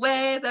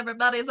giveaways.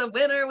 Everybody's a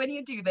winner when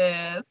you do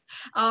this.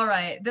 All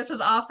right, this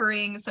is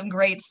offering some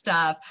great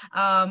stuff.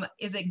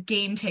 Is it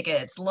game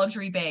tickets,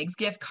 luxury bags,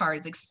 gift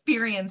cards,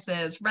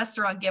 experiences,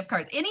 restaurant gift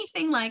cards,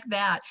 anything like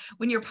that?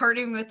 When you're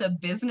partnering with a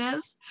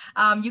business,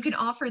 you can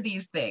offer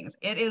these things.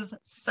 It is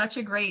such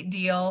a great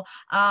deal.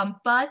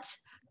 But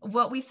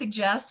what we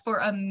suggest for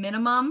a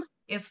minimum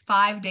is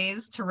 5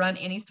 days to run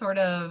any sort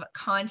of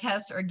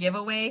contest or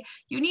giveaway.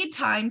 You need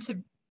time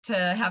to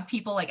have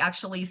people like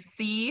actually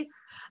see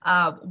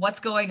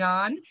what's going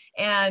on,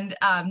 and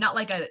not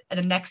like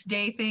a next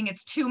day thing.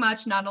 It's too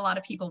much. Not a lot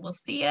of people will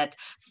see it.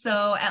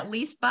 So at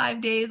least 5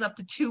 days, up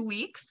to 2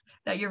 weeks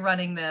that you're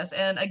running this.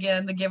 And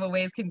again, the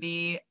giveaways can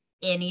be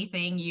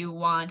anything you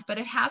want, but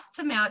it has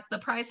to match, the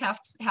price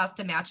has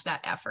to match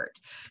that effort.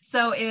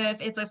 So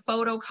if it's a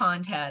photo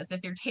contest,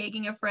 if you're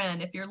taking a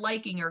friend, if you're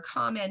liking or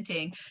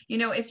commenting, you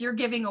know, if you're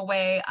giving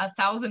away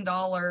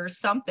 $1,000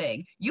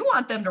 something, you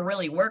want them to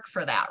really work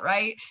for that,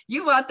 right?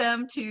 You want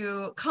them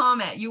to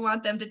comment, you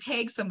want them to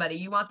tag somebody,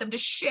 you want them to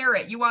share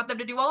it, you want them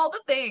to do all the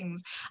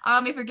things.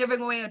 If you're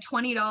giving away a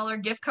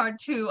 $20 gift card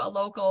to a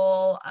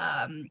local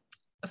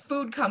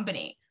food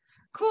company,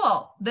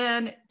 cool,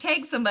 then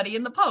tag somebody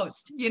in the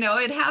post. You know,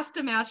 it has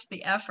to match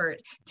the effort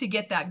to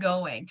get that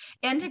going,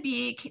 and to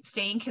be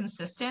staying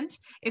consistent.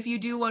 If you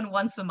do one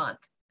once a month,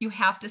 you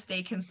have to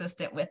stay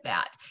consistent with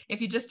that.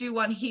 If you just do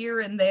one here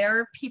and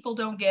there, people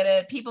don't get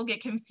it. People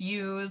get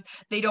confused.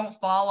 They don't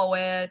follow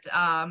it.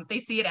 They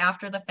see it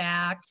after the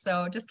fact.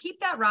 So just keep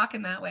that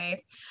rocking that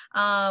way.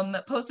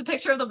 Post a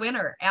picture of the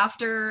winner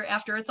after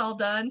it's all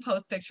done.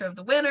 Post a picture of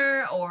the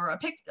winner, or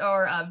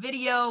a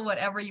video,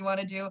 whatever you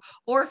want to do.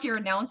 Or if you're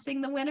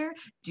announcing the winner,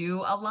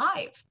 do a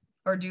live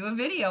or do a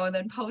video and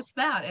then post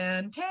that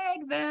and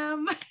tag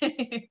them.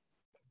 It's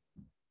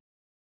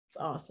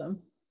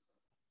awesome.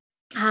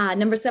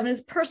 Number 7 is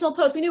personal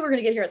posts. We knew we were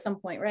going to get here at some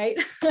point,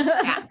 right?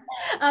 Yeah.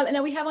 And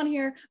then we have on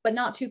here, but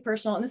not too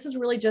personal. And this is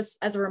really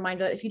just as a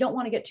reminder that if you don't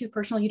want to get too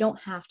personal, you don't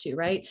have to,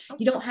 right?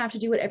 You don't have to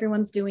do what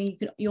everyone's doing.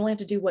 You only have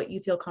to do what you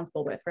feel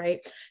comfortable with,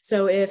 right?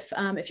 So if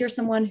you're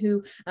someone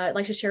who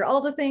likes to share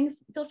all the things,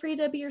 feel free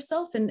to be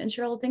yourself and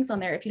share all the things on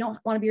there. If you don't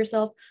want to be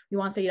yourself, we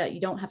want to say that you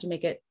don't have to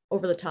make it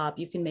over the top.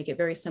 You can make it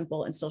very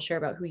simple and still share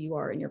about who you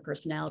are and your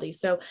personality.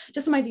 So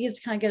just some ideas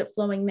to kind of get it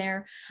flowing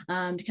there,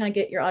 to kind of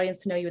get your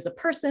audience to know you as a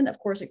person. Of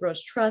course, it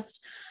grows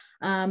trust.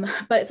 But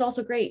it's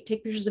also great.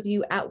 Take pictures of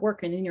you at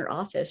work and in your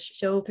office.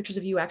 Show pictures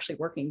of you actually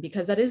working,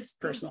 because that is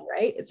personal,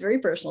 right? It's very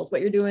personal. It's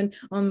what you're doing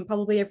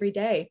probably every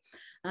day.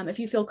 If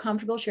you feel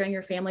comfortable sharing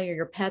your family or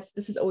your pets,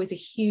 this is always a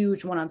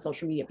huge one on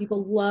social media.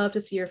 People love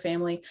to see your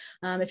family.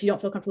 If you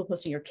don't feel comfortable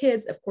posting your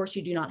kids, of course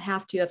you do not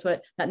have to. That's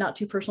not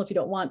too personal if you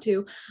don't want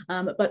to.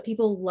 But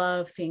people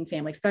love seeing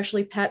family,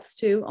 especially pets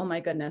too. Oh my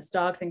goodness,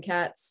 dogs and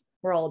cats.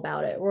 We're all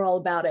about it. We're all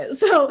about it.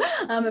 So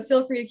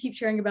feel free to keep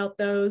sharing about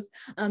those.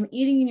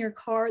 Eating in your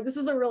car. This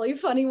is a really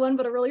funny one,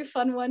 but a really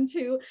fun one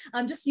too.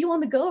 Just you on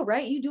the go,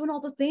 right? You doing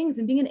all the things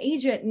and being an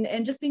agent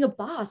and just being a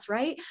boss,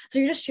 right? So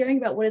you're just sharing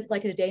about what it's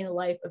like a day in the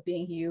life of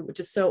being you, which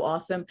is so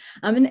awesome.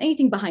 And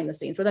anything behind the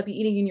scenes, whether that be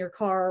eating in your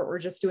car or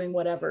just doing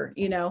whatever,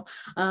 you know,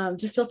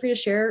 just feel free to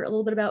share a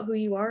little bit about who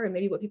you are and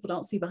maybe what people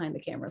don't see behind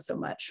the camera so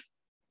much.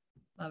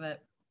 Love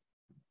it.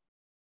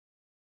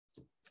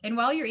 And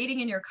while you're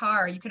eating in your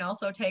car, you can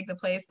also tag the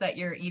place that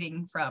you're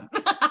eating from.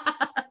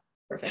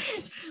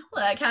 Perfect.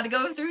 Like, had to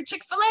go through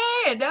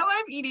Chick-fil-A and now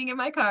I'm eating in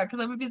my car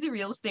because I'm a busy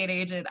real estate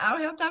agent. I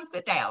don't have time to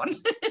sit down.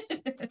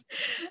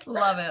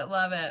 Love it.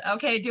 Love it.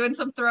 Okay. Doing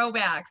some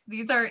throwbacks.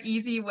 These are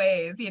easy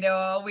ways. You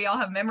know, we all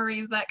have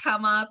memories that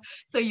come up,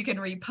 so you can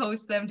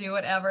repost them, do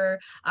whatever.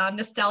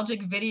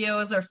 Nostalgic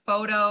videos or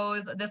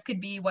photos. This could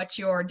be what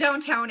your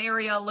downtown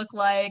area looked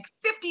like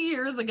 50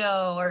 years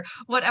ago or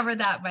whatever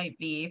that might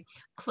be.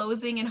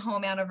 Closing and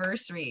home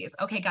anniversaries.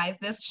 Okay, guys,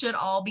 this should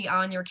all be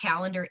on your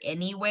calendar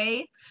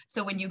anyway.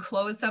 So when you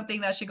close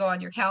something, that should go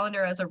on your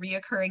calendar as a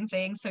reoccurring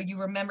thing. So you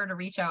remember to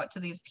reach out to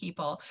these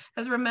people.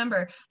 Because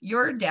remember,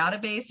 your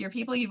database, your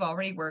people you've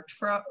already worked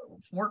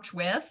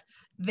with,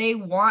 they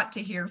want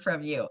to hear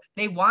from you.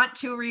 They want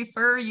to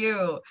refer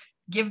you.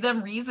 Give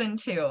them reason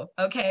to.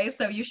 Okay,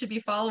 so you should be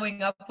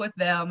following up with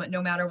them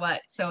no matter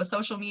what. So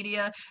social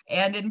media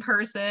and in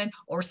person,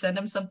 or send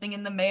them something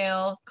in the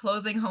mail.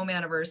 Closing home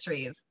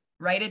anniversaries.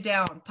 Write it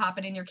down, pop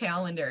it in your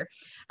calendar.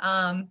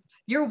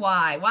 Your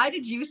why. Why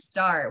did you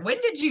start? When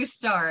did you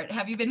start?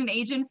 Have you been an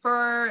agent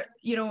for,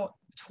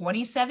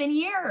 27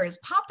 years?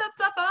 Pop that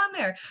stuff on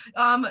there.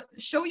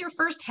 Show your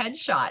first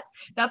headshot.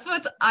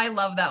 I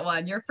love that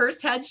one. Your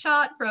first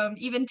headshot from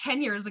even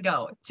 10 years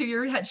ago to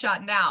your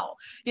headshot now.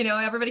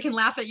 Everybody can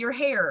laugh at your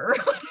hair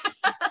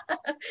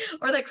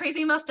or that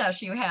crazy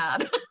mustache you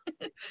had.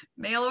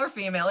 Male or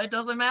female, it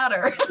doesn't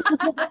matter.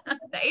 The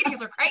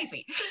 80s are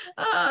crazy.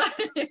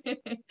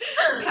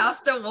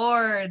 Past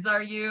awards.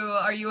 Are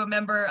you a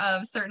member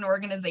of certain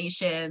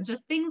organizations?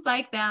 Just things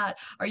like that.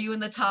 Are you in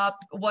the top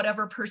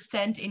whatever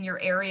percent in your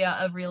area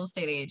of real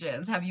estate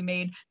agents? Have you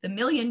made the $1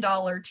 million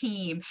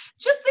team?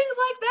 Just things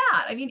like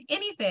that. I mean,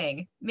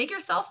 anything. Make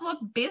yourself look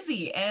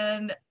busy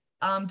and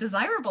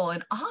desirable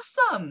and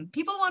awesome.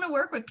 People want to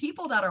work with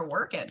people that are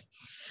working.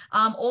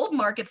 Old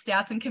market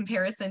stats in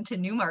comparison to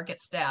new market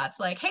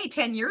stats. Like, hey,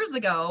 10 years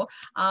ago,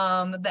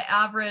 the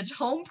average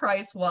home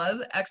price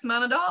was X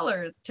amount of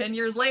dollars. 10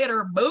 years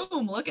later,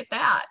 boom, look at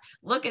that.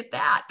 Look at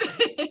that.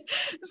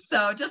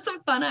 So just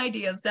some fun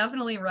ideas.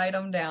 Definitely write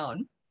them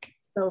down.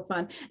 So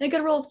fun. And a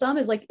good rule of thumb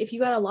is like, if you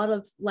got a lot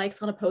of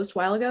likes on a post a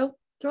while ago,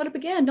 throw it up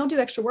again. Don't do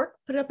extra work.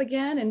 Put it up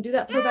again and do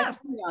that throwback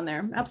on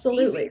there.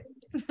 Absolutely.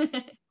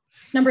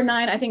 Number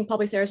 9, I think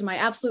probably Sarah's my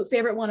absolute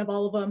favorite one of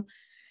all of them.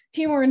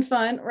 Humor and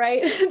fun,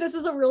 right? This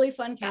is a really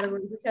fun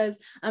category because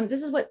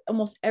this is what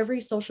almost every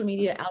social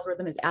media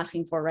algorithm is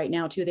asking for right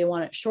now too. They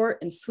want it short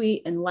and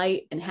sweet and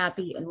light and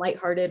happy and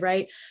lighthearted,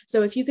 right?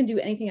 So if you can do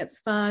anything that's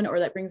fun or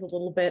that brings a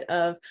little bit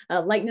of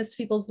lightness to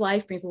people's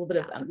life, brings a little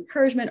bit of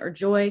encouragement or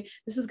joy,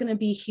 this is going to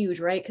be huge,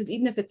 right? Because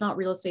even if it's not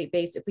real estate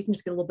based, if we can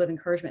just get a little bit of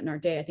encouragement in our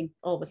day, I think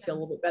all of us feel a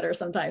little bit better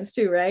sometimes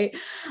too, right?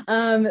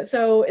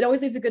 So it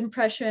always leaves a good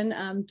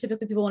impression.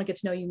 Typically people want to get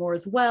to know you more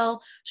as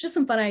well. It's just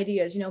some fun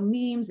ideas,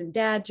 memes and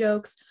dad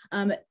jokes.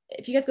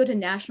 If you guys go to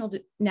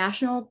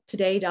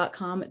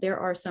nationaltoday.com, there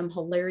are some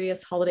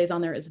hilarious holidays on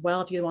there as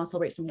well. If you want to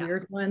celebrate some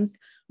weird ones,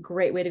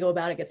 great way to go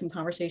about it, get some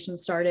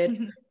conversations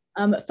started.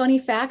 Funny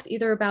facts,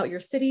 either about your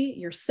city,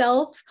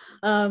 yourself,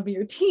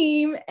 your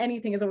team,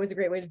 anything is always a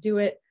great way to do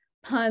it.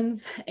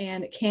 Puns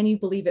and can you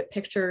believe it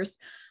pictures.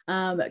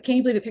 Can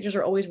you believe it pictures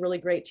are always really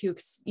great too,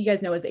 because you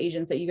guys know as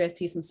agents that you guys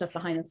see some stuff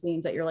behind the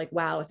scenes that you're like,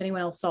 wow, if anyone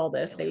else saw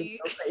this, they would go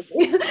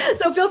crazy.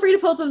 So feel free to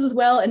post those as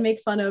well and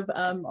make fun of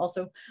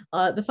also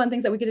the fun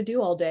things that we get to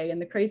do all day and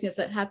the craziness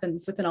that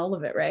happens within all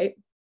of it, right?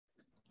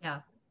 Yeah.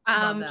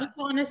 Just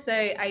want to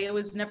say I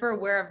was never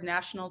aware of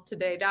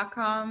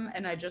nationaltoday.com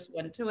and I just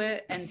went to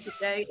it, and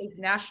today is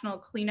National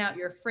Clean Out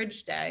Your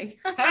Fridge Day.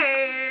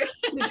 Hey.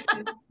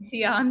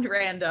 Beyond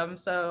random.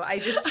 So I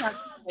just tried to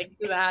link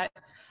to that.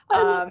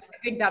 I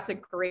think that's a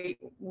great,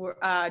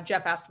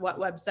 Jeff asked what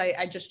website.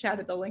 I just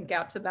chatted the link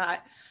out to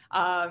that.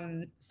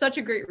 Such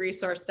a great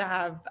resource to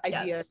have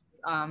ideas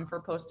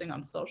for posting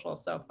on social.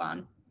 So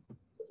fun.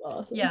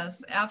 Awesome.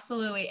 Yes,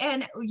 absolutely.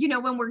 And,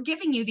 when we're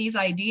giving you these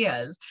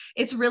ideas,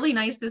 it's really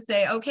nice to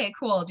say, okay,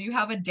 cool. Do you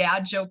have a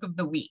dad joke of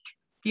the week?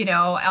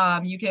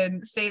 You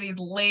can say these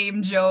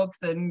lame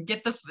jokes and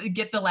get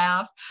the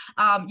laughs.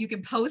 You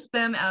can post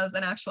them as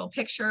an actual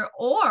picture,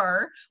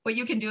 or what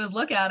you can do is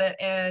look at it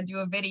and do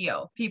a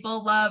video.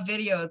 People love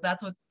videos.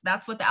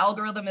 That's what the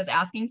algorithm is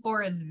asking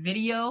for, is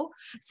video.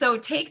 So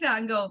take that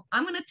and go,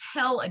 I'm going to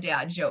tell a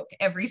dad joke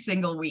every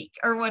single week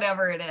or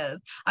whatever it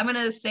is. I'm going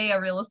to say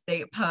a real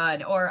estate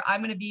pun, or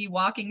I'm going to be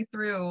walking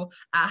through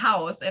a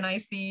house and I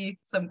see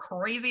some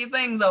crazy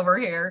things over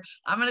here.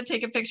 I'm going to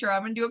take a picture.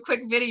 I'm going to do a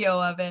quick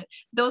video of it.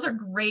 Those are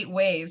great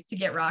ways to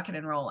get rocking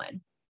and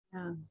rolling.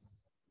 Yeah.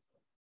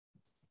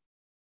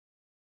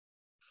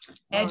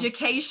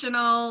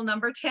 Educational,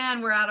 number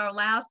 10. We're at our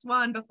last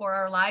one before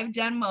our live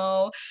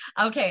demo.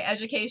 Okay,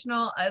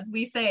 educational, as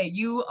we say,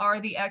 you are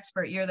the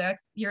expert. You're the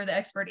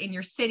expert in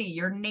your city,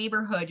 your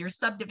neighborhood, your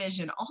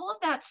subdivision, all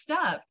of that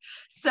stuff.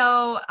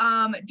 So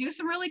do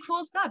some really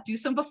cool stuff. Do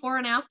some before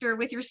and after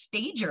with your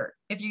stager.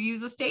 If you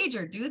use a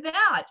stager, do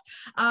that.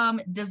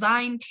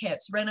 Design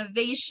tips,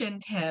 renovation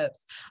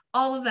tips,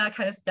 all of that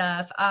kind of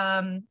stuff.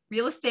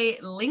 Real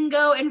estate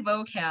lingo and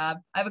vocab.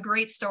 I have a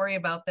great story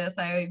about this.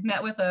 I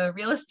met with a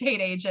real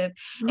estate agent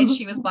and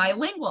she was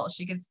bilingual.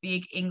 She could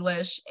speak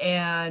English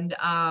and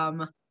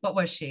what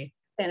was she?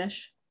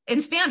 Spanish. In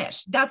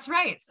Spanish. That's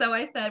right. So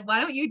I said, why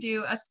don't you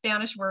do a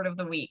Spanish word of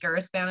the week or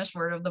a Spanish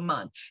word of the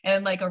month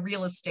and like a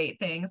real estate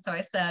thing. So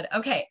I said,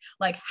 okay,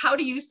 like, how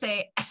do you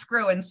say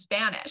escrow in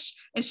Spanish?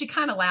 And she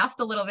kind of laughed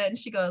a little bit and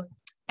she goes,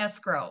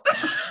 escrow.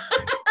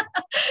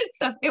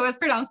 So it was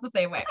pronounced the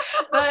same way,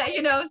 but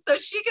so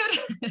she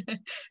could,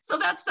 so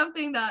that's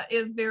something that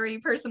is very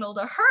personal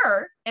to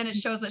her. And it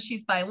shows that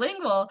she's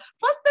bilingual.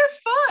 Plus they're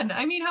fun.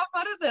 I mean, how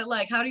fun is it?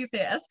 Like, how do you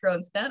say escrow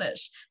in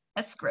Spanish?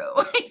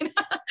 Escrow.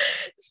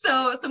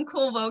 So some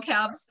cool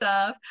vocab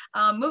stuff,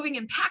 moving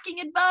and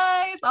packing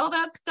advice, all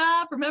that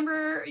stuff.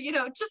 Remember,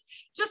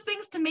 just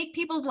things to make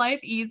people's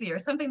life easier,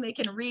 something they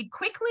can read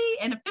quickly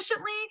and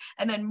efficiently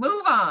and then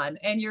move on.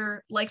 And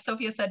you're, like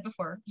Sophia said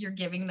before, you're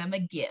giving them a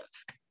give.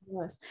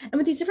 Yes. And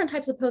with these different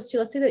types of posts too,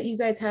 let's say that you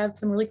guys have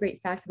some really great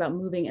facts about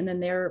moving and then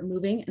they're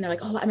moving and they're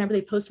like, oh, I remember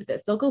they posted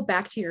this. They'll go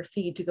back to your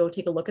feed to go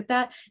take a look at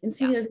that and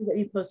see the other things that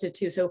you posted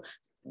too. So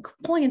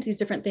pulling into these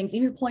different things,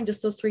 even if you're pulling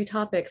just those 3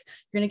 topics,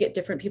 you're going to get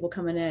different people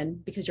coming in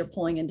because you're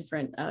pulling in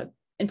different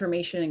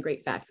information and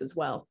great facts as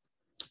well.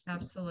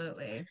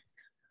 Absolutely.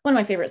 One of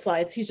my favorite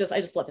slides. I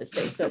just love his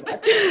face so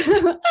much.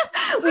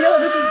 We know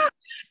this is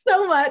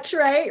so much,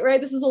 right?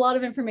 Right. This is a lot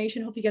of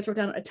information. Hope you guys wrote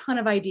down a ton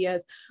of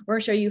ideas. We're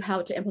going to show you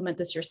how to implement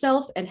this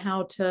yourself and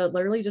how to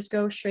literally just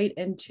go straight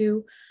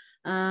into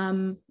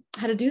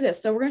how to do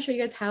this. So we're going to show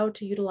you guys how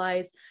to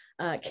utilize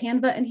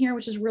Canva in here,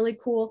 which is really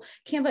cool.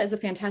 Canva is a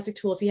fantastic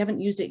tool. If you haven't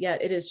used it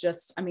yet, it is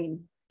just, I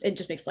mean, it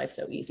just makes life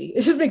so easy.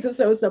 It just makes it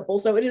so simple.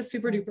 So it is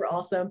super duper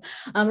awesome.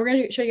 We're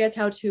going to show you guys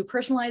how to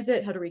personalize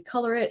it, how to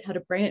recolor it, how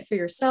to brand it for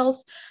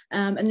yourself,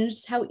 and then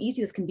just how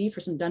easy this can be for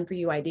some done for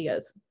you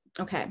ideas.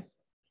 Okay.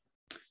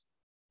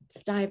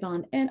 Let's dive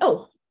on in.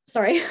 Oh,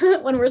 sorry,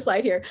 one more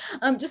slide here.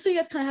 Just so you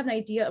guys kind of have an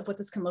idea of what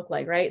this can look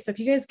like, right? So if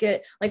you guys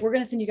get, like, we're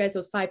going to send you guys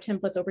those 5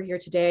 templates over here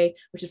today,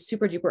 which is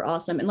super duper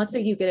awesome. And let's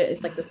say you get it,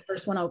 it's like the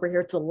first one over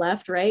here to the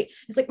left, right?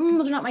 It's like,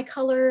 those are not my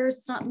colors,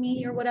 it's not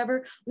me or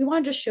whatever. We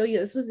want to just show you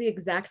this was the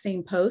exact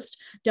same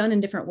post done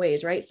in different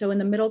ways, right? So in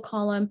the middle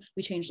column,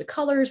 we changed the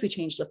colors, we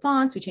changed the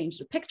fonts, we changed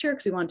the picture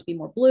because we want it to be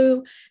more blue.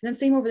 And then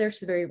same over there to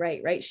the very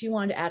right, right? She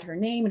wanted to add her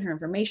name and her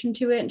information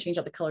to it and change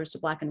out the colors to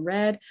black and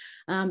red.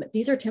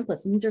 These are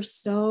templates and these are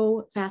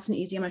so fast and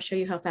easy. I'm going to show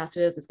you how fast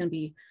it is. It's going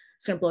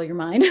to blow your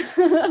mind.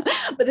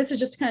 But this is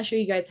just to kind of show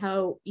you guys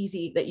how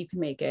easy that you can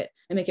make it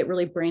and make it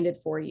really branded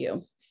for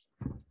you.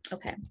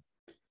 Okay.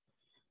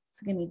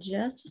 So give me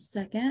just a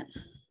second.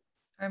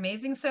 Our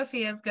amazing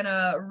Sophia is going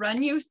to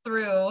run you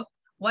through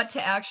what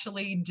to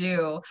actually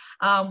do.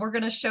 We're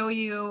going to show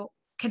you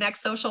Connect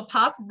Social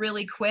Pop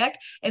really quick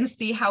and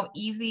see how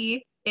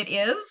easy it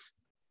is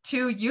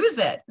to use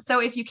it.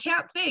 So if you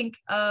can't think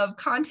of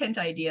content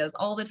ideas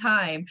all the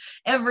time,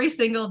 every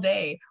single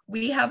day,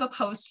 we have a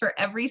post for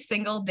every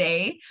single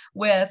day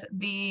with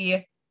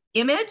the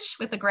image,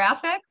 with the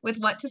graphic, with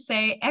what to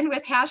say, and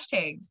with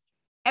hashtags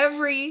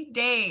every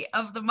day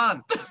of the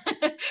month.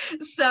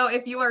 So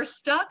if you are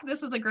stuck,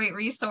 this is a great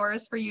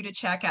resource for you to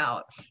check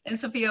out. And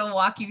Sophia will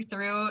walk you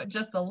through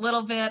just a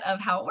little bit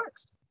of how it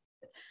works.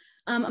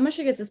 I'm going to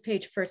show you guys this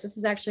page first. This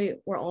is actually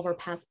where all of our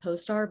past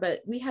posts are,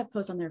 but we have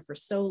posts on there for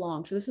so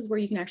long. So this is where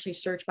you can actually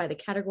search by the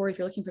category. If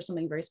you're looking for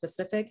something very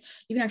specific,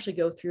 you can actually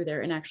go through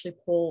there and actually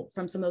pull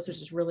from some of those,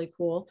 which is really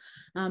cool.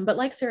 But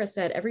like Sarah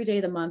said, every day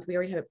of the month, we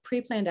already have it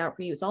pre-planned out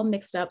for you. It's all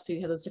mixed up. So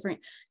you have those different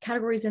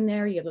categories in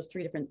there. You have those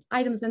 3 different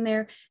items in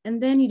there.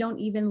 And then you don't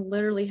even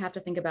literally have to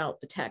think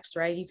about the text,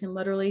 right? You can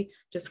literally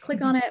just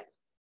click on it.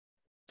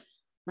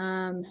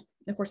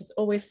 Of course, it's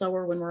always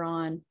slower when we're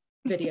on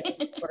video,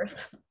 of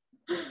course.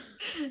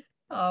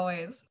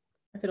 Always.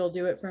 If it'll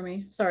do it for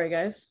me. Sorry,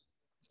 guys.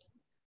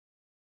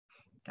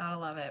 Gotta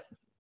love it.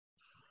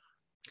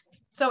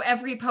 So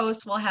every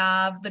post will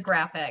have the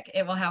graphic.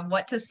 It will have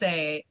what to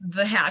say,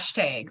 the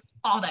hashtags,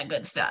 all that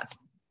good stuff.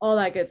 All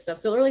that good stuff.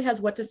 So it literally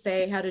has what to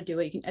say, how to do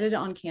it. You can edit it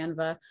on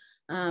Canva.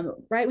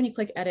 Right when you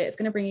click edit, it's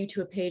going to bring you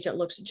to a page that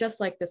looks just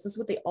like this. This is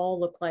what they all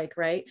look like,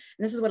 right?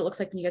 And this is what it looks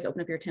like when you guys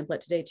open up your template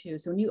today too.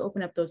 So when you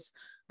open up those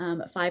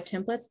 5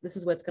 templates, this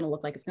is what it's going to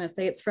look like. It's going to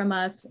say it's from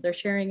us. They're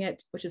sharing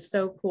it, which is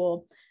so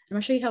cool. I'm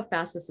going to show you how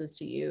fast this is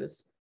to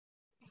use.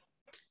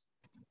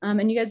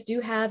 And you guys do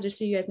have, just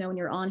so you guys know, when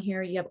you're on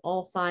here, you have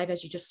all 5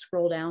 as you just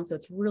scroll down. So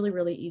it's really,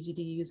 really easy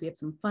to use. We have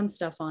some fun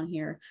stuff on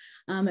here.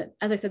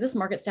 As I said, this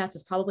market stats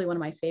is probably one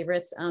of my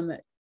favorites.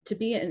 To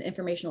be an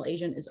informational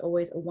agent is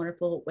always a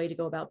wonderful way to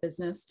go about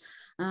business.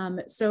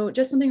 So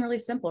just something really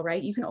simple,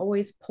 right? You can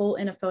always pull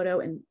in a photo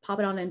and pop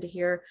it on into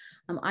here.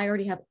 I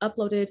already have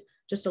uploaded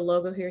just a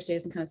logo here so you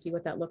guys can kind of see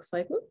what that looks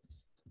like. Whoop.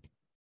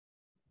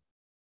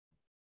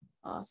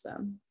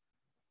 Awesome.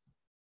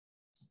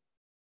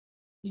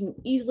 You can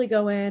easily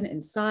go in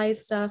and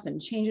size stuff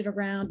and change it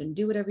around and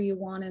do whatever you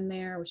want in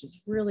there, which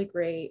is really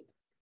great.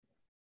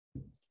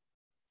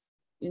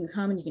 You can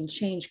come and you can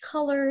change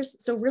colors.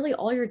 So really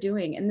all you're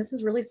doing, and this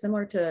is really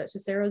similar to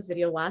Sarah's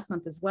video last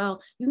month as well,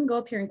 you can go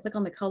up here and click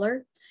on the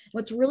color.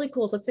 What's really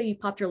cool is, let's say you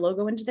popped your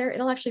logo into there,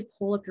 it'll actually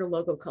pull up your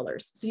logo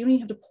colors. So you don't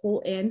even have to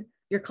pull in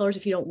your colors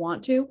if you don't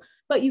want to,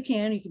 but you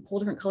can pull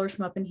different colors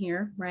from up in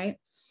here, right?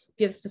 If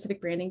you have specific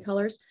branding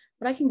colors,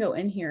 but I can go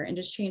in here and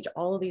just change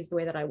all of these the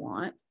way that I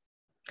want.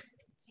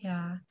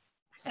 Yeah.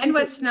 And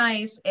what's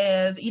nice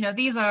is,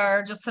 these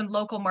are just some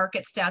local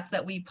market stats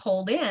that we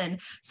pulled in.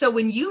 So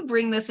when you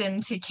bring this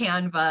into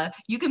Canva,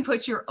 you can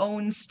put your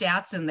own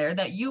stats in there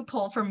that you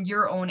pull from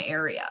your own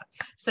area.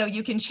 So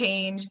you can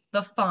change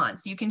the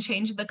fonts, you can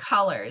change the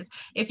colors.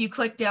 If you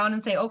click down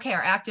and say, okay,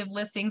 our active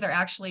listings are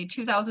actually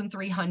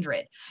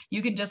 2,300,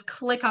 you can just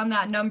click on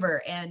that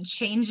number and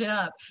change it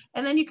up.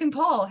 And then you can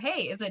pull,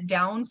 hey, is it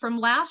down from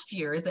last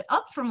year? Is it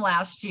up from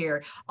last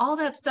year? All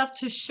that stuff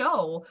to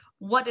show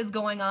what is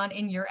going on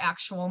in your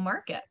actual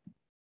market.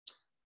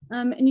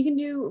 And you can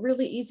do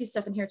really easy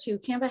stuff in here too.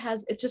 Canva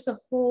has, it's a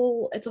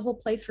whole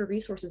place for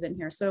resources in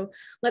here. So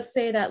let's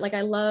say that, like,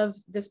 I love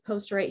this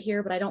post right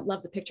here, but I don't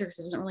love the picture because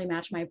it doesn't really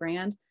match my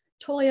brand.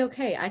 Totally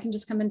okay. I can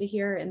just come into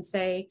here and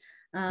say,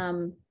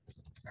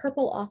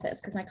 purple office,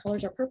 because my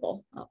colors are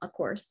purple, of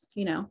course,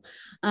 and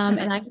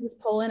I can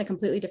just pull in a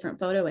completely different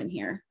photo in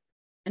here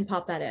and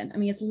pop that in. I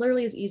mean, it's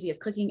literally as easy as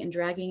clicking and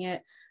dragging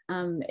it.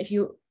 If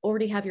you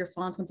already have your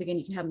fonts, once again,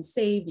 you can have them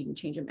saved, you can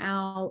change them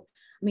out.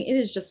 I mean, it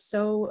is just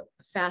so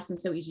fast and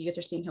so easy. You guys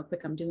are seeing how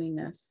quick I'm doing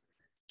this.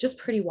 just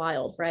pretty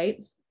wild,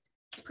 right?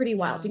 Pretty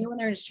wild. So you can go in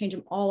there and just change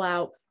them all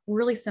out.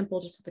 Really simple,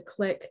 just with a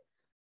click.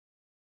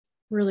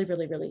 Really,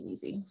 really, really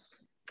easy.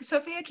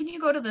 Sophia, can you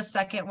go to the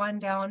second one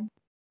down?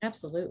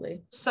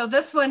 Absolutely. So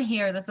this one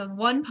here, this is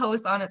one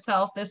post on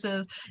itself. This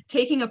is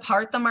taking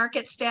apart the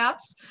market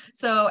stats.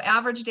 So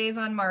average days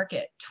on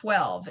market,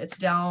 12. It's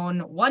down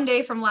 1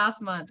 day from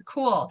last month.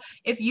 Cool.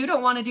 If you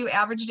don't want to do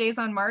average days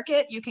on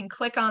market, you can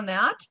click on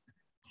that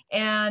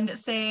and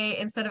say,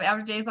 instead of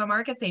average days on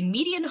market, say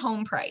median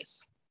home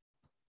price.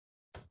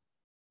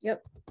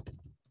 Yep.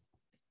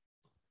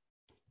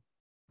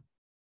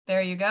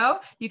 There you go.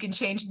 You can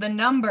change the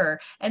number,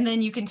 and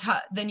then you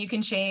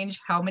can change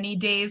how many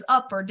days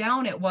up or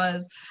down it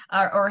was,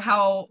 or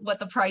what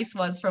the price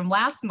was from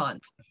last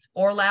month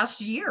or last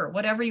year,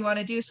 whatever you want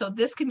to do. So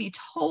this can be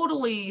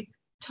totally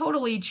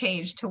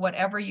changed to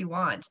whatever you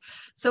want.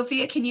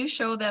 Sophia, can you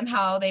show them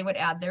how they would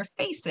add their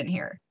face in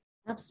here?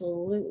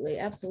 Absolutely,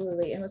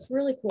 absolutely. And what's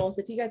really cool is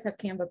if you guys have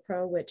Canva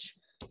Pro, which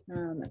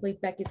I believe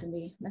Becky's gonna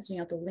be messing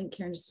out the link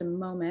here in just a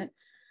moment.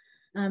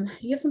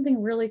 You have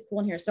something really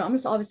cool in here. So I'm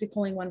just obviously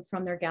pulling one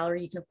from their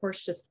gallery. You can of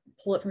course just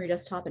pull it from your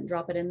desktop and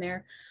drop it in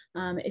there.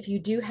 If you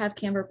do have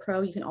Canva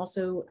Pro, you can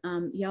also,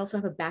 you also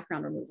have a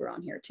background remover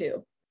on here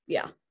too.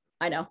 Yeah,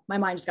 I know, my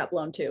mind just got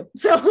blown too.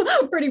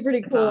 So pretty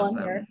cool awesome.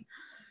 On here.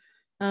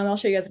 I'll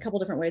show you guys a couple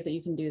different ways that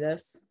you can do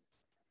this.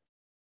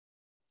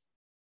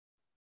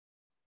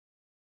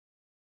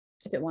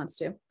 If it wants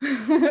to.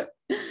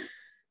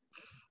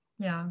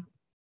 Yeah.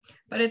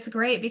 But it's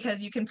great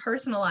because you can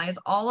personalize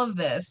all of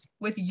this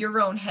with your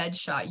own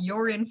headshot,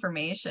 your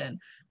information.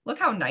 Look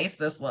how nice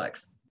this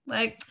looks.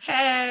 Like,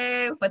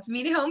 hey, what's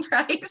median home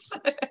price?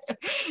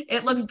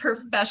 It looks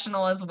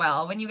professional as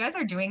well. When you guys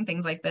are doing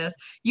things like this,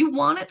 you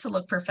want it to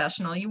look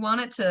professional. You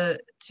want it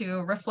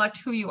to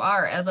reflect who you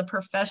are as a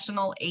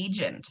professional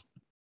agent.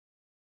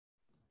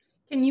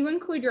 Can you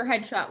include your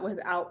headshot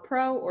without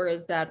Pro, or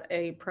is that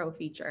a Pro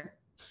feature?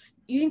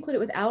 You can include it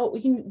without. We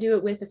can do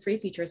it with the free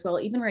feature as well.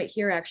 Even right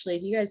here, actually,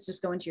 if you guys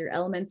just go into your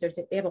elements,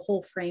 they have a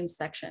whole frame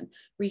section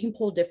where you can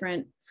pull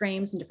different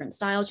frames and different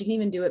styles. You can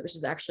even do it, which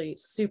is actually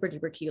super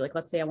duper cute. Like,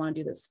 let's say I want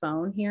to do this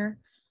phone here.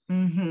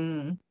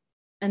 Mm-hmm.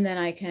 And then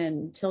I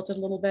can tilt it a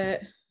little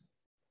bit.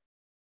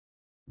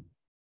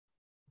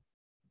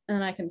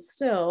 And I can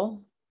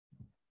still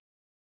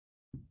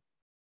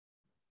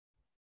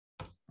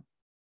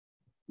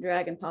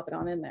drag and pop it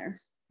on in there.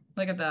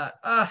 Look at that.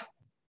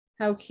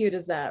 How cute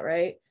is that,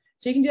 right?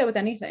 So you can do that with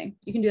anything.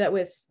 You can do that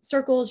with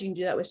circles. You can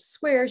do that with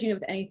squares. You can do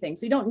it with anything.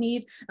 So you don't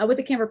need, with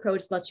the Canva Pro, it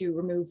just lets you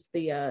remove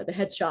the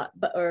headshot,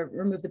 or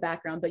remove the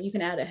background, but you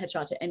can add a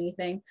headshot to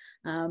anything.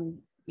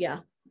 Yeah,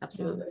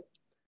 absolutely.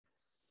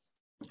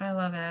 Yeah. I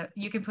love it.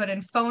 You can put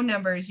in phone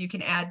numbers. You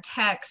can add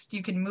text.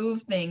 You can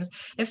move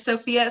things. If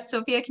Sophia,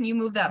 can you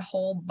move that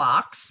whole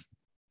box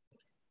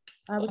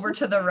over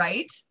to the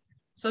right?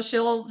 So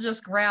she'll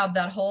just grab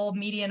that whole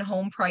median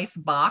home price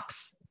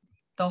box,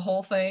 the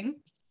whole thing.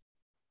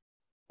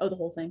 Oh, the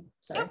whole thing.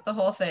 Sorry. Yep, the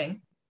whole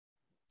thing.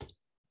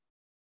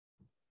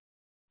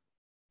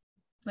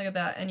 Look at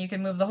that. And you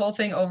can move the whole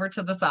thing over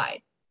to the side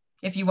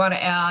if you want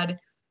to add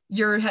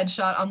your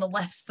headshot on the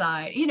left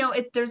side. You know,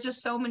 there's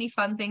just so many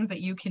fun things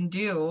that you can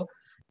do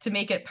to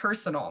make it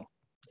personal.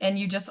 And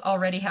you just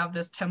already have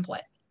this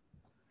template.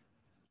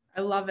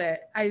 I love it.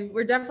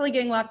 We're definitely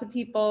getting lots of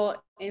people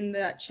in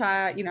the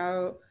chat, you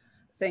know,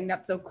 saying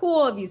that's so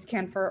cool. I've used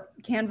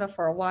Canva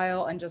for a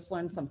while and just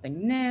learned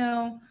something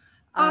new.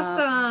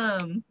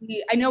 Awesome.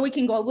 I know we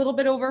can go a little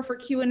bit over for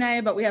Q&A,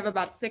 but we have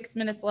about 6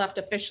 minutes left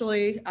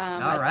officially.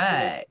 All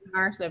right.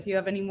 So if you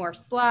have any more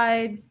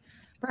slides,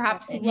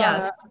 perhaps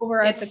yes,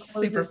 over at the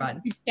super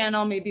fun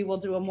channel, maybe we'll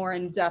do a more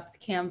in-depth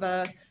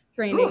Canva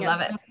training. Ooh, love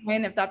it.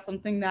 If that's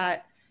something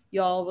that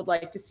y'all would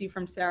like to see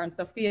from Sarah and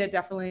Sophia,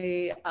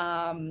 definitely,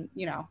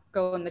 you know,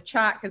 go in the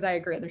chat, because I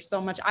agree. There's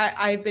so much.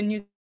 I've been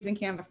using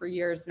Canva for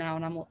years now,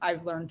 and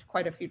I've learned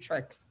quite a few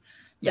tricks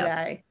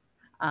today.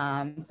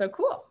 Yes. So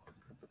cool.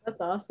 That's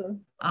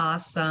awesome.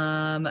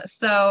 Awesome.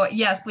 So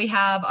yes, we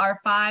have our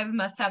 5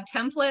 must-have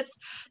templates.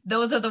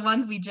 Those are the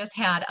ones we just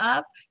had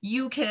up.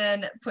 You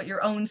can put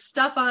your own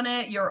stuff on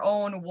it, your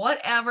own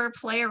whatever,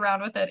 play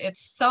around with it.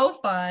 It's so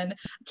fun.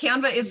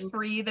 Canva is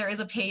free. There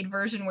is a paid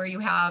version where you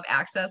have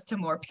access to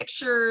more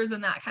pictures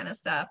and that kind of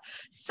stuff.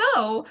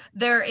 So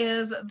there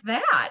is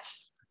that.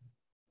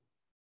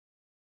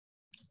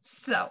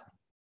 So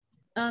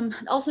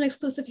also an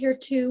exclusive here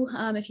too.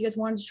 If you guys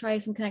wanted to try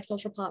some Connect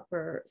Social Pop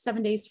for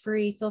 7 days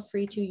free, feel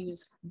free to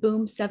use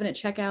Boom7 at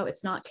checkout.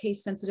 It's not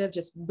case sensitive,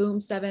 just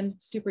Boom7,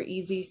 super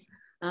easy.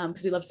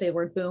 Because we love to say the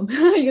word boom.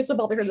 You guys have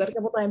probably heard that a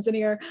couple times in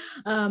here.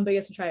 But you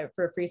guys can try it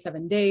for a free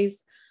 7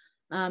 days.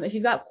 If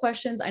you've got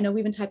questions, I know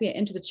we've been typing it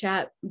into the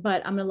chat,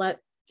 but I'm gonna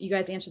let you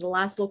guys answer the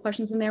last little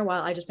questions in there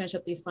while I just finish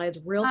up these slides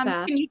real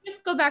fast. Can you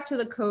just go back to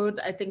the code?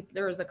 I think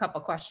there was a couple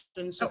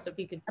questions, just if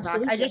you could go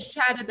back. I just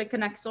chatted the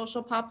Connect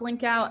Social Pop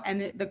link out,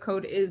 and the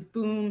code is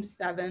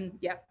boom7.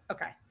 Yep.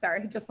 Okay.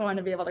 Sorry. Just wanted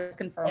to be able to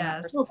confirm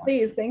that. Oh,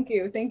 please. Thank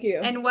you. Thank you.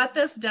 And what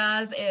this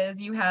does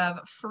is you have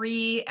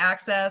free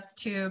access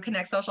to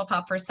Connect Social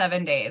Pop for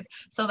 7 days.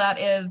 So that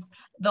is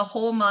the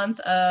whole month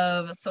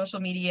of social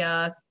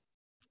media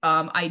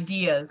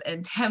ideas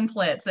and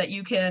templates that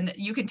you can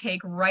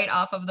take right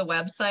off of the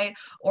website,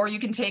 or you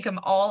can take them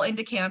all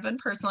into Canva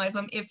and personalize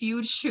them if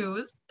you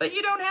choose, but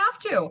you don't have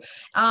to.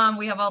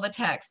 We have all the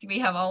text, we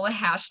have all the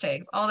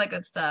hashtags, all that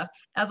good stuff.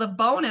 As a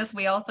bonus,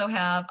 we also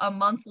have a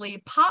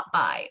monthly pop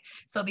by.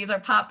 So these are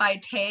pop by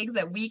tags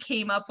that we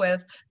came up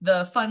with,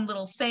 the fun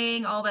little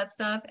saying, all that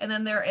stuff. And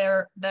then there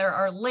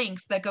are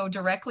links that go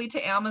directly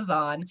to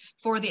Amazon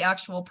for the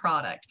actual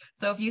product.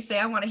 So if you say,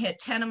 I want to hit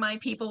 10 of my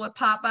people with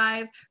pop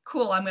bys,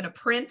 cool, I'm going to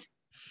print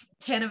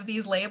 10 of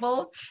these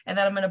labels, and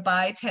then I'm going to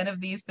buy 10 of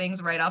these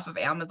things right off of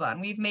Amazon.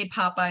 We've made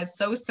Popeyes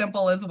so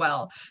simple as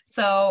well.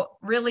 So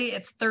really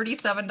it's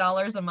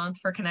 $37 a month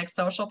for Connect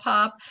Social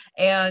Pop,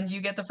 and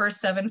you get the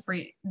first 7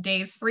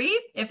 days free.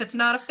 If it's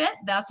not a fit,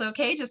 that's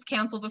okay. Just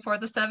cancel before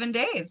the 7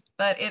 days.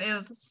 But it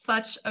is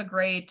such a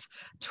great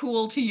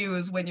tool to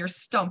use when you're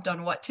stumped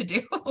on what to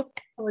do.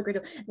 Great.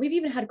 We've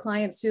even had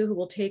clients too who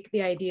will take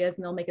the ideas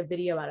and they'll make a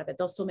video out of it.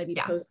 They'll still maybe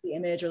post the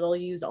image, or they'll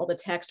use all the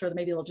text, or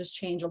maybe they'll just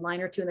change a line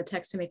or two in the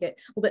text to make it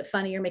a little bit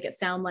funnier, make it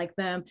sound like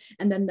them,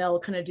 and then they'll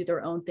kind of do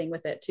their own thing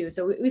with it too.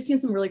 So we've seen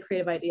some really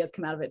creative ideas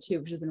come out of it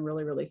too, which has been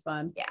really, really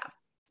fun. Yeah.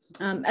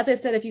 As I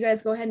said, if you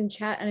guys go ahead and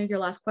chat any of your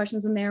last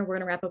questions in there, we're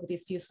going to wrap up with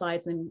these few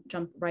slides and then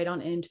jump right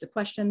on into the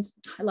questions.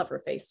 I love her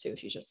face too.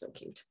 She's just so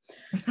cute.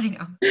 I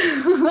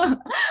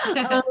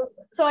know.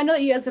 So I know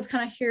that you guys have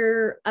kind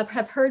of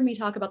have heard me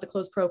talk about the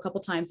Close Pro a couple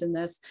times in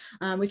this.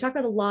 We've talked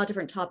about a lot of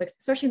different topics,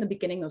 especially in the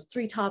beginning, those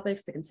 3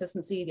 topics, the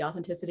consistency, the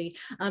authenticity.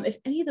 If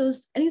any of the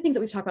things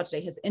that we've talked about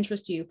today has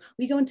interested you,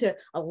 we go into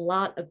a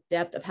lot of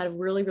depth of how to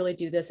really, really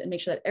do this and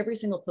make sure that every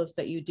single post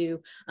that you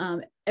do,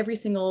 every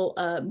single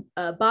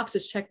box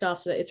is checked off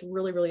so that it's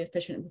really, really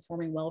efficient and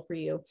performing well for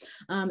you.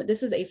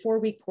 This is a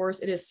 4-week course.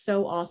 It is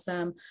so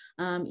awesome.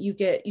 You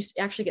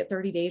actually get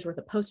 30 days worth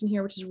of posts in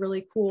here, which is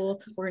really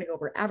cool. We're going to go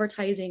over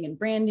advertising and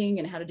branding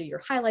and how to do your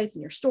highlights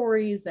and your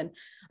stories. And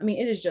I mean,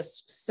 it is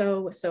just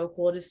so, so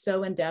cool. It is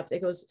so in depth.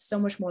 It goes so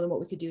much more than what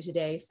we could do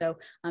today. So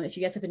if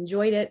you guys have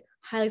enjoyed it,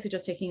 highly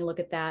suggest taking a look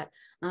at that.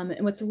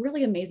 And what's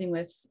really amazing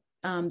with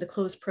the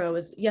Close Pro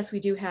is, yes, we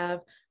do have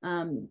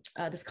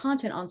this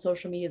content on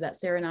social media that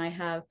Sarah and I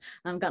have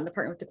gotten to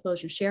partner with the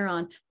Close and share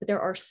on, but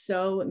there are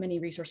so many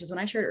resources. When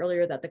I shared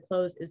earlier that the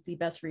Close is the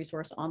best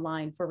resource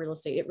online for real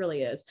estate, it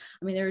really is.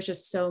 I mean, there's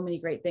just so many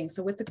great things.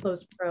 So with the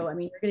Close Pro, I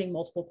mean, you're getting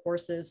multiple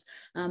courses,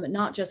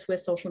 not just with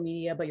social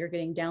media, but you're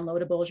getting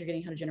downloadables, you're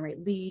getting how to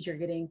generate leads, you're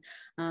getting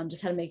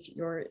just how to make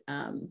your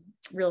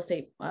real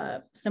estate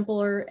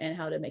simpler and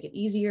how to make it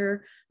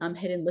easier,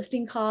 hidden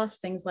listing costs,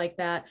 things like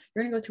that.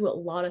 You're going to go through a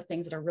lot of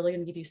things that are really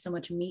going to give you so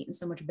much meat and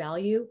so much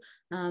value.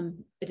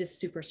 It is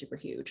super, super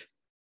huge,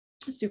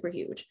 super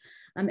huge.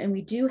 And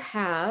we do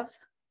have,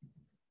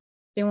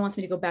 if anyone wants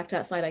me to go back to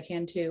that slide, I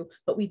can too,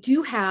 but we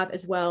do have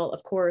as well,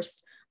 of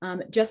course,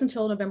 just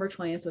until November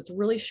 20th. So it's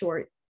really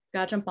short.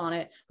 Got to jump on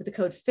it. With the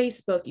code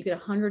Facebook, you get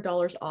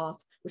 $100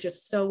 off, which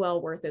is so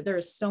well worth it. There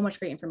is so much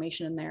great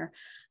information in there.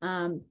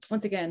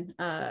 Once again,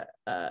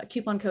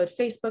 coupon code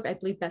Facebook. I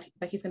believe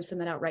Becky's going to send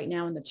that out right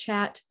now in the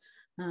chat.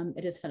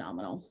 It is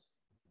phenomenal.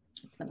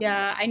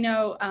 Yeah, I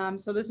know.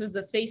 So this is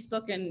the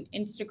Facebook and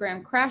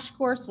Instagram crash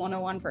course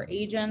 101 for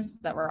agents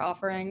that we're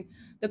offering.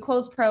 The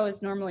Close Pro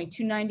is normally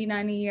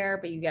 $299 a year,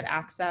 but you get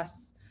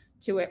access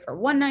to it for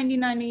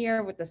 $199 a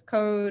year with this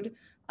code.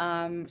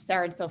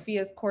 Sarah and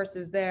Sophia's course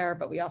is there,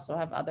 but we also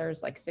have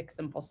others like 6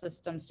 simple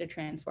systems to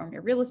transform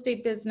your real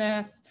estate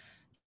business,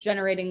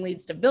 generating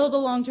leads to build a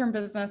long-term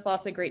business,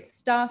 lots of great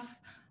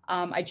stuff.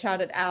 I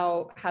chatted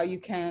out how you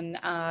can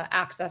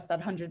access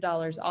that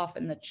 $100 off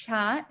in the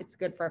chat. It's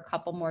good for a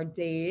couple more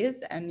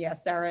days. And yeah,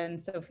 Sarah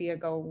and Sophia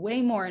go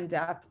way more in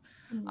depth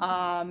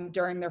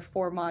during their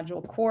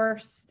 4-module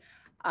course.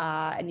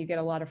 And you get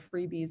a lot of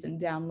freebies and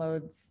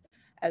downloads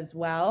as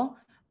well.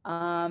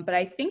 But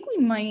I think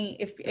we might,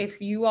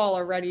 if you all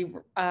are ready,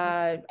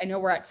 I know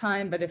we're at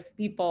time, but if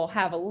people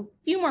have a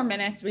few more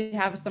minutes, we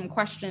have some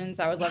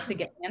questions I would love to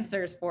get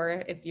answers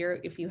for if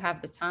you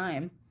have the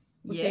time.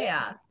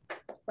 Yeah.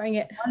 Bring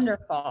it.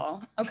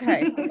 Wonderful.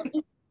 Okay, so let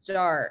me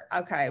start.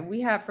 Okay, we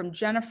have from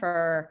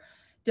Jennifer,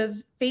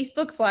 does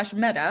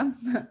Facebook/Meta,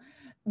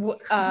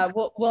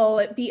 will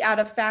it be out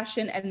of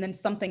fashion and then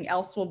something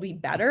else will be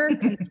better?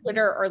 Can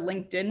Twitter or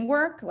LinkedIn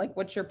work? Like,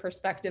 what's your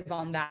perspective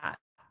on that?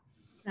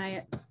 Can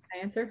I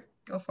answer?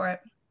 Go for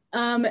it.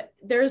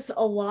 There's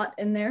a lot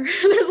in there.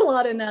 There's a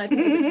lot in that. I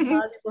think a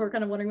lot of people are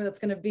kind of wondering what that's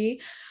going to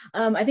be.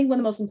 I think one of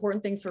the most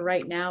important things for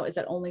right now is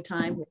that only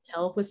time will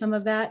tell with some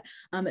of that.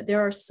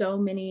 There are so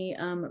many,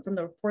 from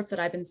the reports that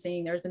I've been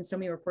seeing, there's been so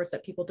many reports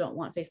that people don't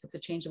want Facebook to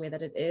change the way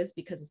that it is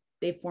because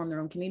they've formed their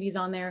own communities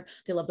on there.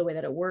 They love the way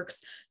that it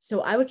works.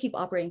 So I would keep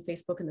operating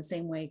Facebook in the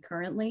same way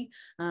currently.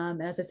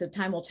 And as I said,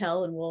 time will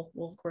tell, and we'll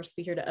of course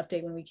be here to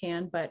update when we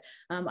can. But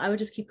I would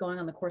just keep going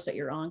on the course that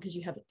you're on, because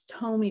you have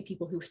so many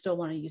people who still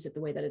want to use it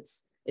the way that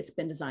it's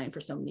been designed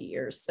for so many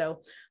years.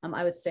 So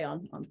I would stay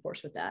on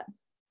course with that.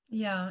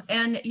 Yeah.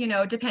 And,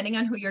 depending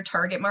on who your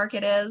target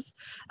market is,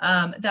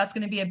 that's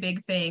going to be a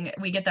big thing.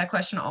 We get that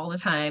question all the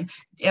time.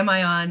 Am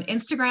I on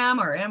Instagram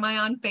or am I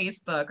on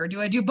Facebook, or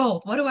do I do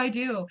both? What do I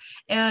do?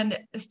 And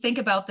think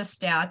about the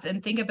stats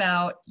and think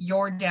about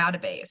your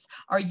database.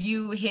 Are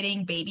you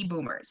hitting baby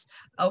boomers?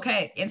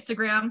 Okay.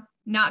 Instagram,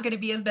 not going to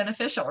be as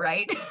beneficial,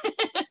 right?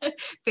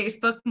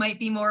 Facebook might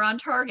be more on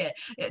target.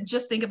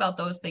 Just think about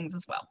those things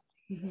as well.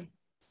 Mm-hmm.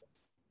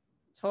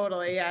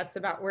 Totally. Yeah. It's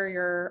about where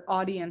your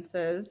audience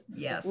is.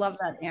 Yes. Love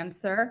that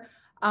answer.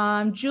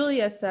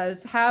 Julia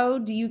says, how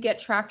do you get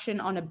traction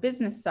on a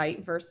business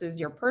site versus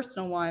your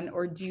personal one?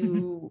 Or do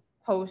you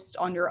post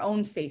on your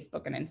own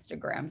Facebook and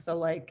Instagram?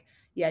 So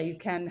you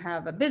can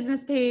have a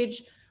business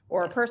page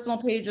or a personal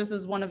page. This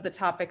is one of the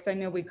topics I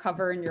know we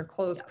cover in your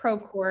Close Pro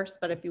course,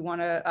 but if you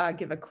want to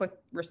give a quick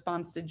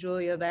response to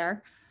Julia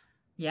there.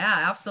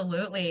 Yeah,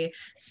 absolutely.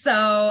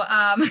 So,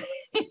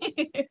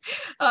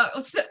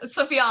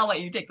 Sophia, I'll let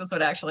you take this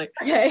one actually.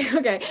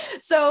 Okay.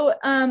 So,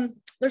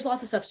 there's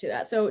lots of stuff to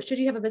that. So should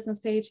you have a business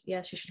page?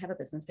 Yes, you should have a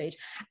business page.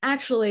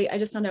 Actually, I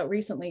just found out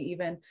recently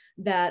even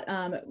that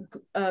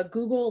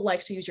Google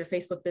likes to use your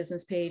Facebook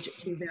business page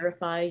to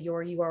verify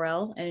your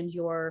URL and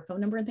your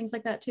phone number and things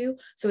like that too.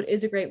 So it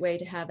is a great way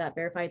to have that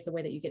verified. It's a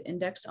way that you get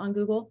indexed on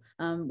Google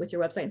with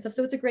your website and stuff.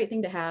 So it's a great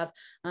thing to have.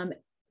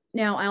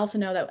 Now, I also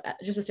know that,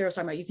 just as Sarah was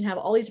talking about, you can have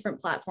all these different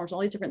platforms,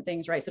 all these different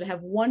things, right? So to have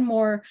one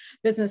more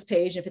business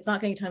page, if it's not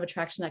getting a ton of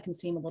attraction, that can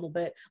seem a little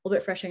bit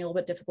frustrating, a little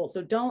bit difficult.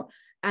 So don't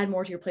add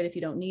more to your plate if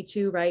you don't need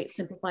to, right?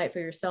 Simplify it for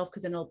yourself,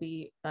 because then it'll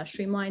be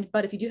streamlined.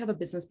 But if you do have a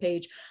business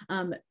page,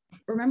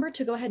 remember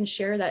to go ahead and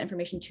share that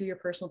information to your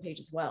personal page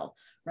as well,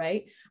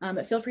 right?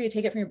 Feel free to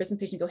take it from your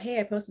business page and go, hey,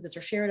 I posted this,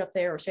 or share it up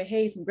there, or say,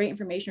 hey, some great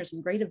information or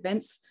some great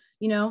events,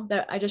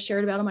 that I just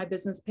shared about on my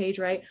business page,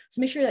 right? So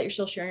make sure that you're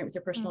still sharing it with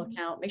your personal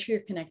account. Make sure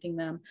you're connecting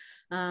them.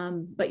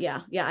 But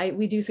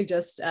we do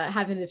suggest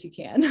having it if you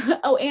can.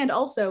 Oh, and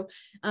also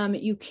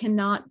you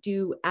cannot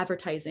do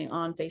advertising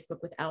on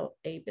Facebook without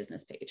a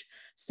business page.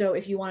 So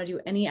if you want to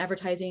do any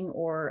advertising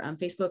or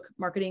Facebook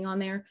marketing on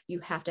there, you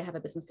have to have a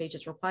business page.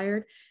 It's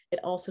required. It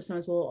also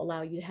sometimes will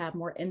allow you to have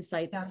more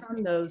insights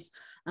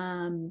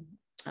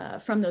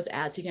from those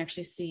ads. You can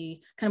actually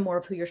see kind of more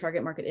of who your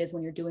target market is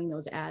when you're doing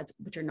those ads,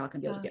 but you're not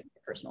going to be able to get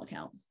your personal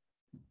account.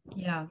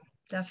 Yeah,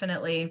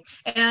 definitely.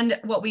 And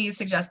what we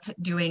suggest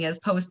doing is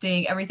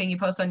posting everything you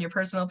post on your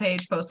personal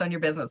page, post on your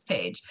business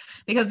page,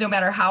 because no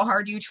matter how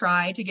hard you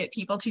try to get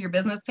people to your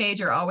business page,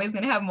 you're always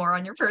going to have more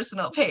on your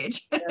personal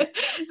page.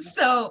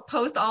 So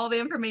post all the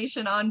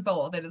information on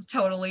both. It is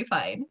totally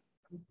fine.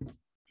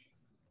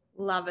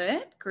 Love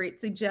it. Great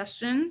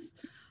suggestions.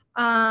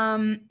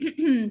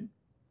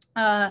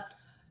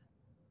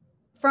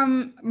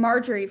 From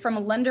Marjorie, from a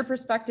lender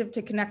perspective,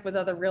 to connect with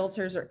other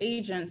realtors or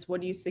agents,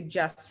 what do you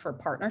suggest for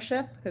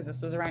partnership? Because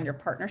this was around your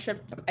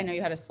partnership. I know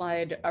you had a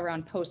slide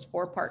around post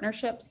for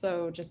partnerships.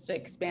 So just to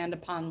expand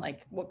upon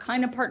what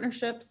kind of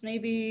partnerships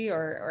maybe,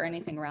 or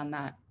anything around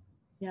that.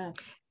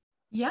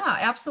 Yeah,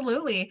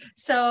 absolutely.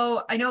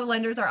 So I know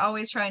lenders are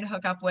always trying to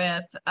hook up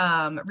with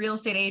real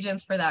estate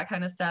agents for that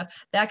kind of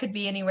stuff. That could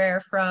be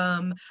anywhere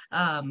from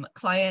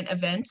client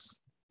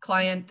events,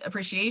 client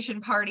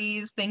appreciation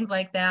parties, things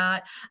like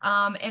that.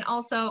 And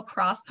also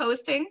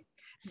cross-posting.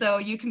 So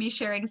you can be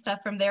sharing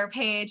stuff from their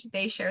page,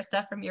 they share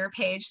stuff from your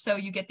page, so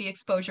you get the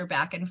exposure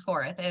back and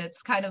forth.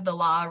 It's kind of the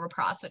law of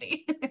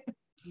reciprocity.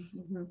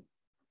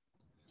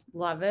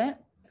 Love it.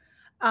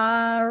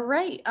 All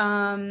right.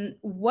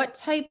 What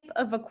type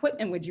of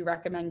equipment would you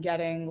recommend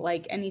getting?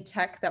 Like any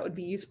tech that would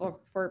be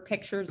useful for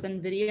pictures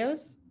and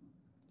videos?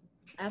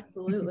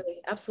 Absolutely.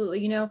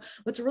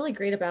 What's really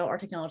great about our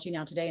technology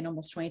now today in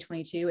almost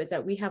 2022 is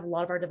that we have a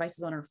lot of our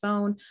devices on our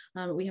phone.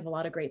 We have a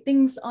lot of great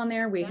things on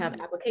there. We have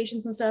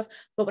applications and stuff,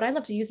 but what I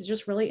love to use is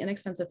just really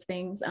inexpensive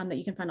things that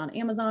you can find on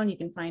Amazon. You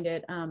can find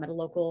it at a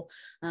local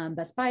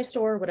Best Buy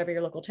store, whatever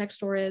your local tech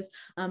store is.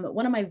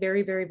 One of my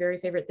very, very, very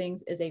favorite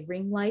things is a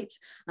ring light.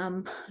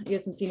 You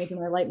guys can see maybe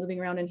my light moving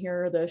around in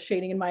here, the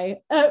shading in my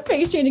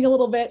face changing a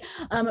little bit.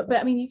 But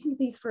I mean, you can get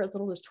these for as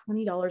little as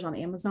 $20 on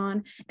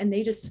Amazon, and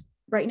they just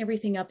brighten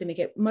everything up. They make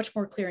it much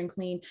more clear and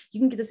clean. You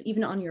can get this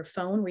even on your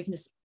phone, where you can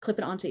just clip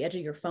it onto the edge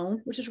of your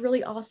phone, which is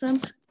really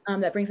awesome.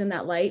 That brings in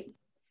that light.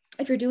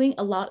 If you're doing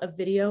a lot of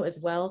video as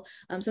well,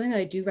 something that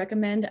I do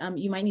recommend,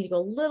 you might need to go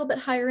a little bit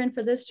higher end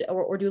for this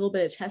or do a little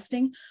bit of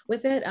testing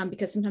with it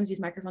because sometimes these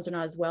microphones are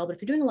not as well. But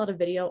if you're doing a lot of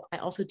video, I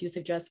also do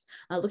suggest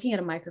looking at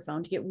a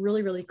microphone to get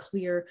really, really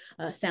clear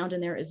sound in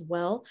there as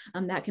well.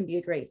 That can be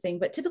a great thing.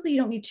 But typically you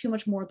don't need too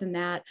much more than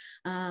that.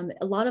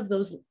 A lot of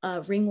those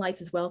ring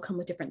lights as well come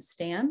with different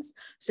stands.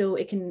 So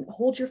it can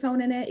hold your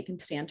phone in it. It can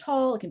stand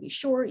tall. It can be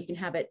short. You can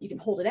have it, you can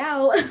hold it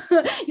out.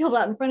 You hold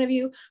it out in front of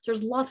you. So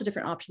there's lots of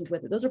different options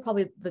with it. Those are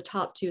probably the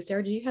top two.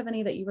 Sarah, did you have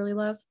any that you really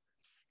love?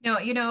 No,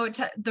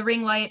 the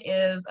ring light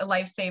is a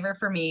lifesaver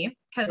for me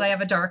because I have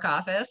a dark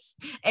office.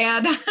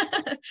 And,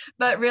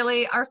 but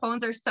really, our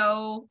phones are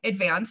so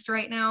advanced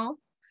right now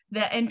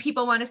and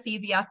people want to see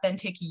the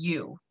authentic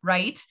you,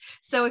 right?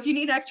 So if you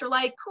need extra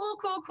light, cool.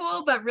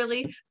 But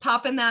really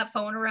popping that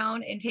phone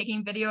around and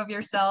taking video of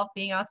yourself,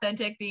 being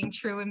authentic, being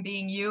true, and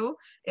being you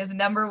is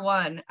number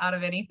one out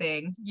of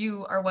anything.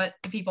 You are what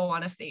the people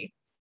want to see.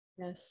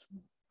 Yes.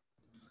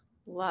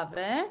 Love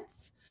it.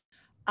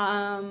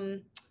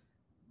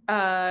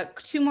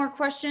 Two more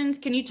questions.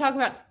 Can you talk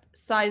about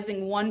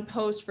sizing one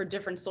post for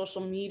different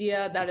social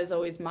media? That is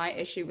always my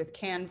issue with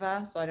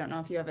Canva. So I don't know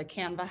if you have a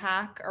Canva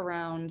hack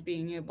around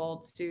being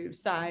able to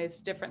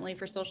size differently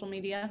for social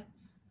media.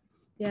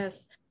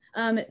 Yes.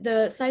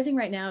 The sizing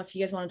right now, if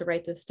you guys wanted to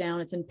write this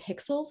down, it's in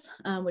pixels,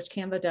 which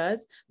Canva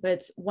does, but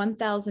it's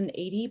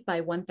 1080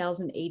 by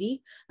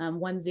 1080,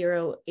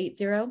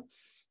 1080.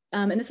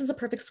 And this is a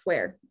perfect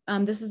square.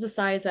 This is the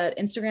size that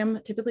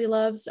Instagram typically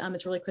loves.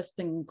 It's really crisp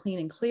and clean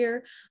and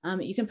clear.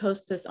 You can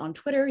post this on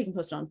Twitter. You can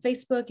post it on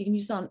Facebook. You can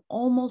use it on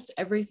almost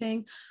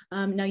everything.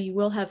 Now you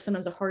will have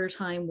sometimes a harder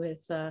time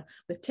with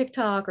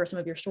TikTok or some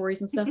of your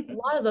stories and stuff. A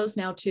lot of those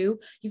now too,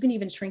 you can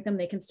even shrink them.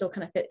 They can still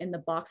kind of fit in the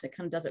box. It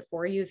kind of does it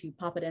for you if you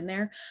pop it in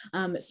there.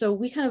 So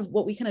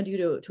what we kind of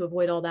do to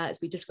avoid all that is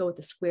we just go with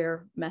the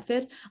square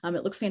method.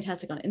 It looks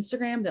fantastic on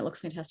Instagram. That looks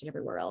fantastic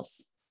everywhere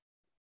else.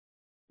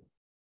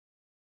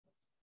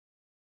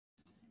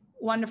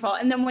 Wonderful.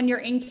 And then when you're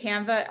in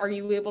Canva, are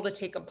you able to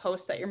take a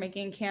post that you're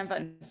making in Canva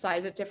and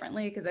size it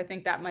differently? Because I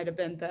think that might have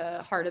been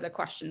the heart of the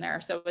question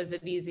there. So is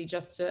it easy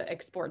just to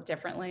export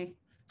differently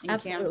in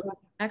Absolutely. Canva?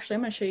 Actually,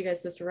 I'm going to show you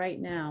guys this right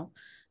now.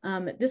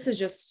 This is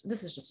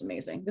just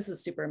amazing. This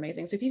is super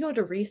amazing. So if you go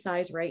to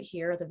resize right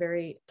here at the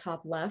very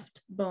top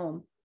left,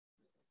 boom,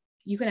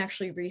 you can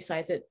actually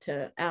resize it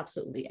to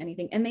absolutely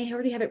anything. And they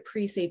already have it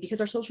pre-saved because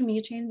our social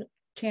media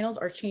channels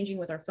are changing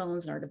with our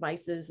phones and our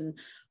devices and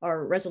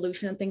our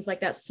resolution and things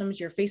like that. So sometimes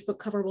your Facebook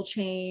cover will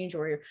change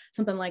or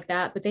something like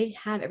that, but they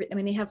have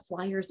they have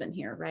flyers in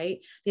here, right?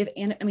 They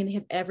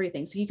have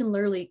everything. So you can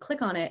literally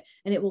click on it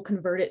and it will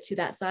convert it to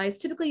that size.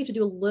 Typically you have to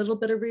do a little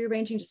bit of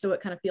rearranging just so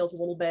it kind of feels a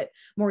little bit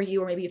more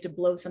you, or maybe you have to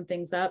blow some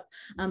things up,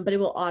 but it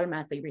will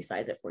automatically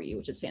resize it for you,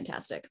 which is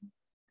fantastic.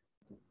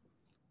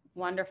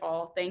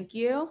 Wonderful. Thank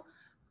you.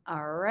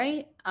 All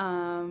right.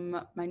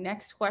 My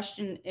next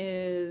question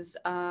is,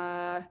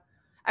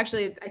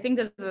 actually, I think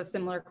this is a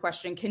similar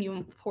question. Can you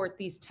import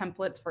these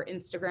templates for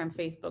Instagram,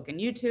 Facebook, and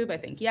YouTube? I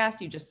think yes,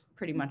 you just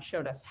pretty much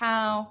showed us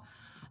how.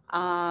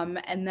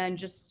 And then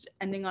just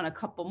ending on a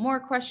couple more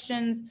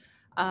questions.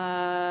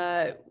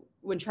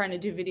 When trying to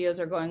do videos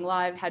or going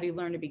live, how do you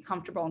learn to be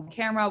comfortable on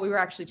camera? We were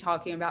actually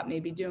talking about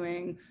maybe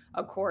doing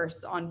a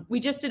course on, we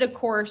just did a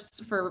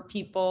course for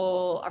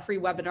people, a free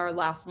webinar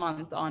last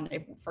month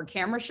for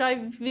camera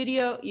shy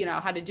video,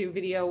 how to do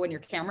video when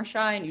you're camera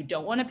shy and you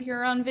don't want to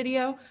appear on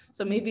video.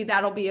 So maybe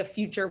that'll be a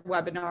future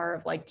webinar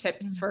of like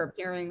tips for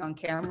appearing on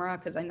camera,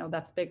 because I know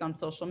that's big on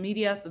social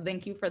media. So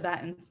thank you for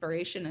that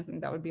inspiration. I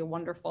think that would be a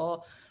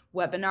wonderful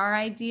webinar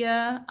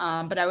idea.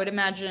 But I would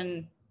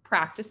imagine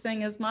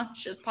practicing as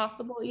much as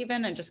possible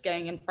even, and just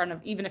getting in front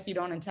of, even if you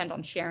don't intend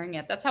on sharing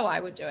it. That's how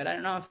I would do it. I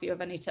don't know if you have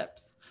any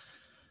tips.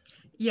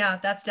 Yeah,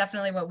 that's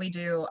definitely what we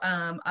do.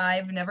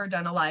 I've never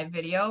done a live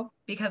video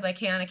because I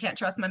can't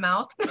trust my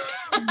mouth.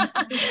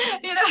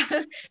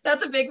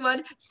 That's a big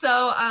one.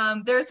 So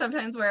there's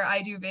sometimes where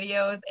I do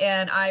videos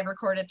and I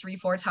record it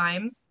 3-4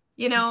 times.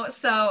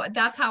 So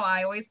that's how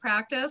I always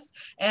practice,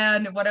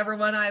 and whatever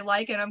one I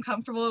like and I'm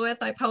comfortable with,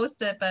 I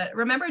post it. But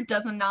remember, it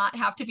does not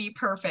have to be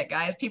perfect,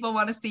 guys. People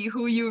want to see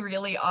who you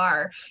really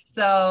are.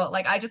 So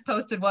like I just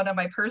posted one on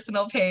my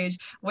personal page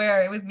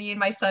where it was me and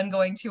my son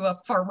going to a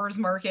farmer's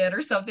market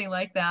or something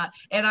like that.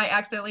 And I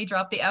accidentally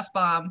dropped the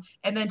F-bomb.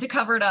 And then to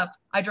cover it up,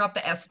 I dropped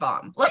the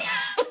S-bomb. But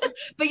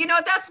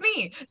that's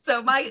me.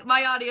 So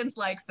my audience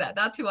likes that.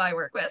 That's who I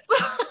work with.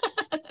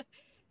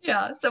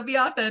 Yeah, so be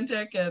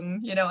authentic,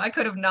 and I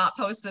could have not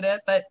posted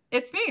it, but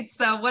it's me.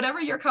 So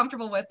whatever you're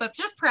comfortable with, but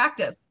just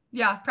practice.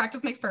 Yeah,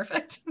 practice makes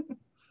perfect.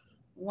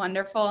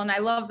 Wonderful. And I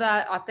love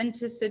that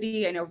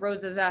authenticity. I know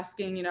Rose is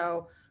asking,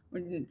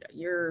 when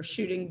you're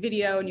shooting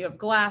video and you have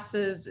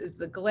glasses, is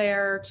the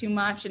glare too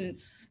much? And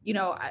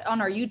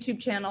on our YouTube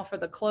channel for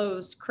the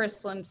closed,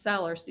 Chris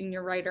Linsell, our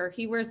senior writer,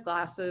 he wears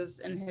glasses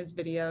in his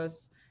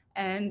videos,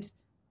 and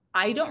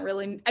I don't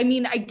really, I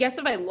mean, I guess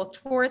if I looked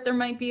for it, there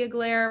might be a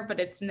glare, but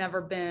it's never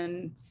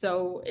been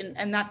so,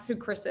 and that's who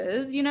Chris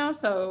is, you know?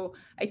 So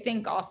I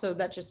think also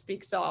that just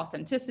speaks to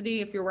authenticity.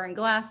 If you're wearing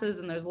glasses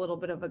and there's a little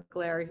bit of a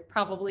glare, you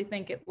probably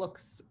think it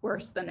looks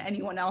worse than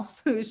anyone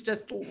else who's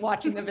just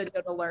watching the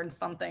video to learn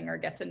something or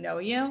get to know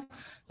you.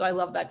 So I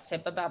love that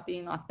tip about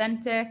being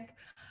authentic.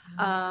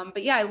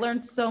 But yeah, I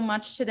learned so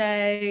much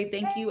today.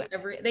 Thank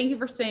you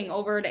for staying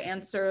over to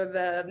answer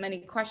the many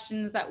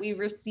questions that we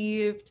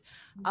received.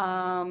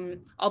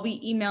 I'll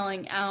be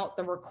emailing out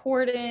the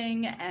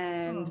recording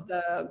and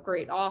the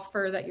great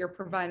offer that you're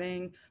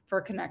providing for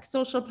Connect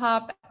Social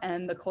Pop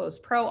and the Close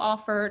Pro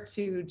offer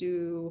to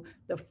do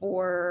the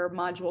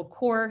 4-module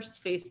course,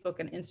 Facebook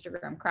and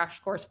Instagram crash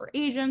course for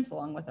agents,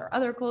 along with our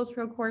other Close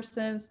Pro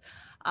courses.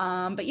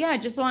 But yeah, I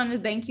just wanted to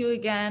thank you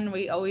again.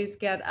 We always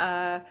get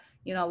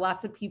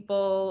lots of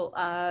people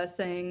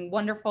saying,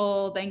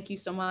 wonderful, thank you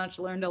so much,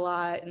 learned a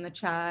lot in the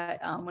chat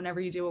whenever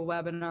you do a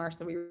webinar.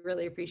 So we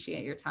really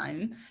appreciate your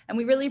time. And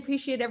we really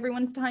appreciate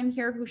everyone's time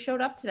here who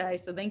showed up today.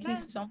 So thank you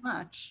so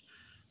much.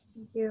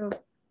 Thank you.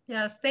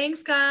 Yes,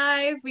 thanks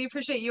guys. We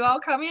appreciate you all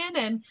coming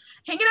and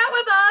hanging out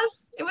with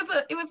us.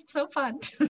 It was so fun.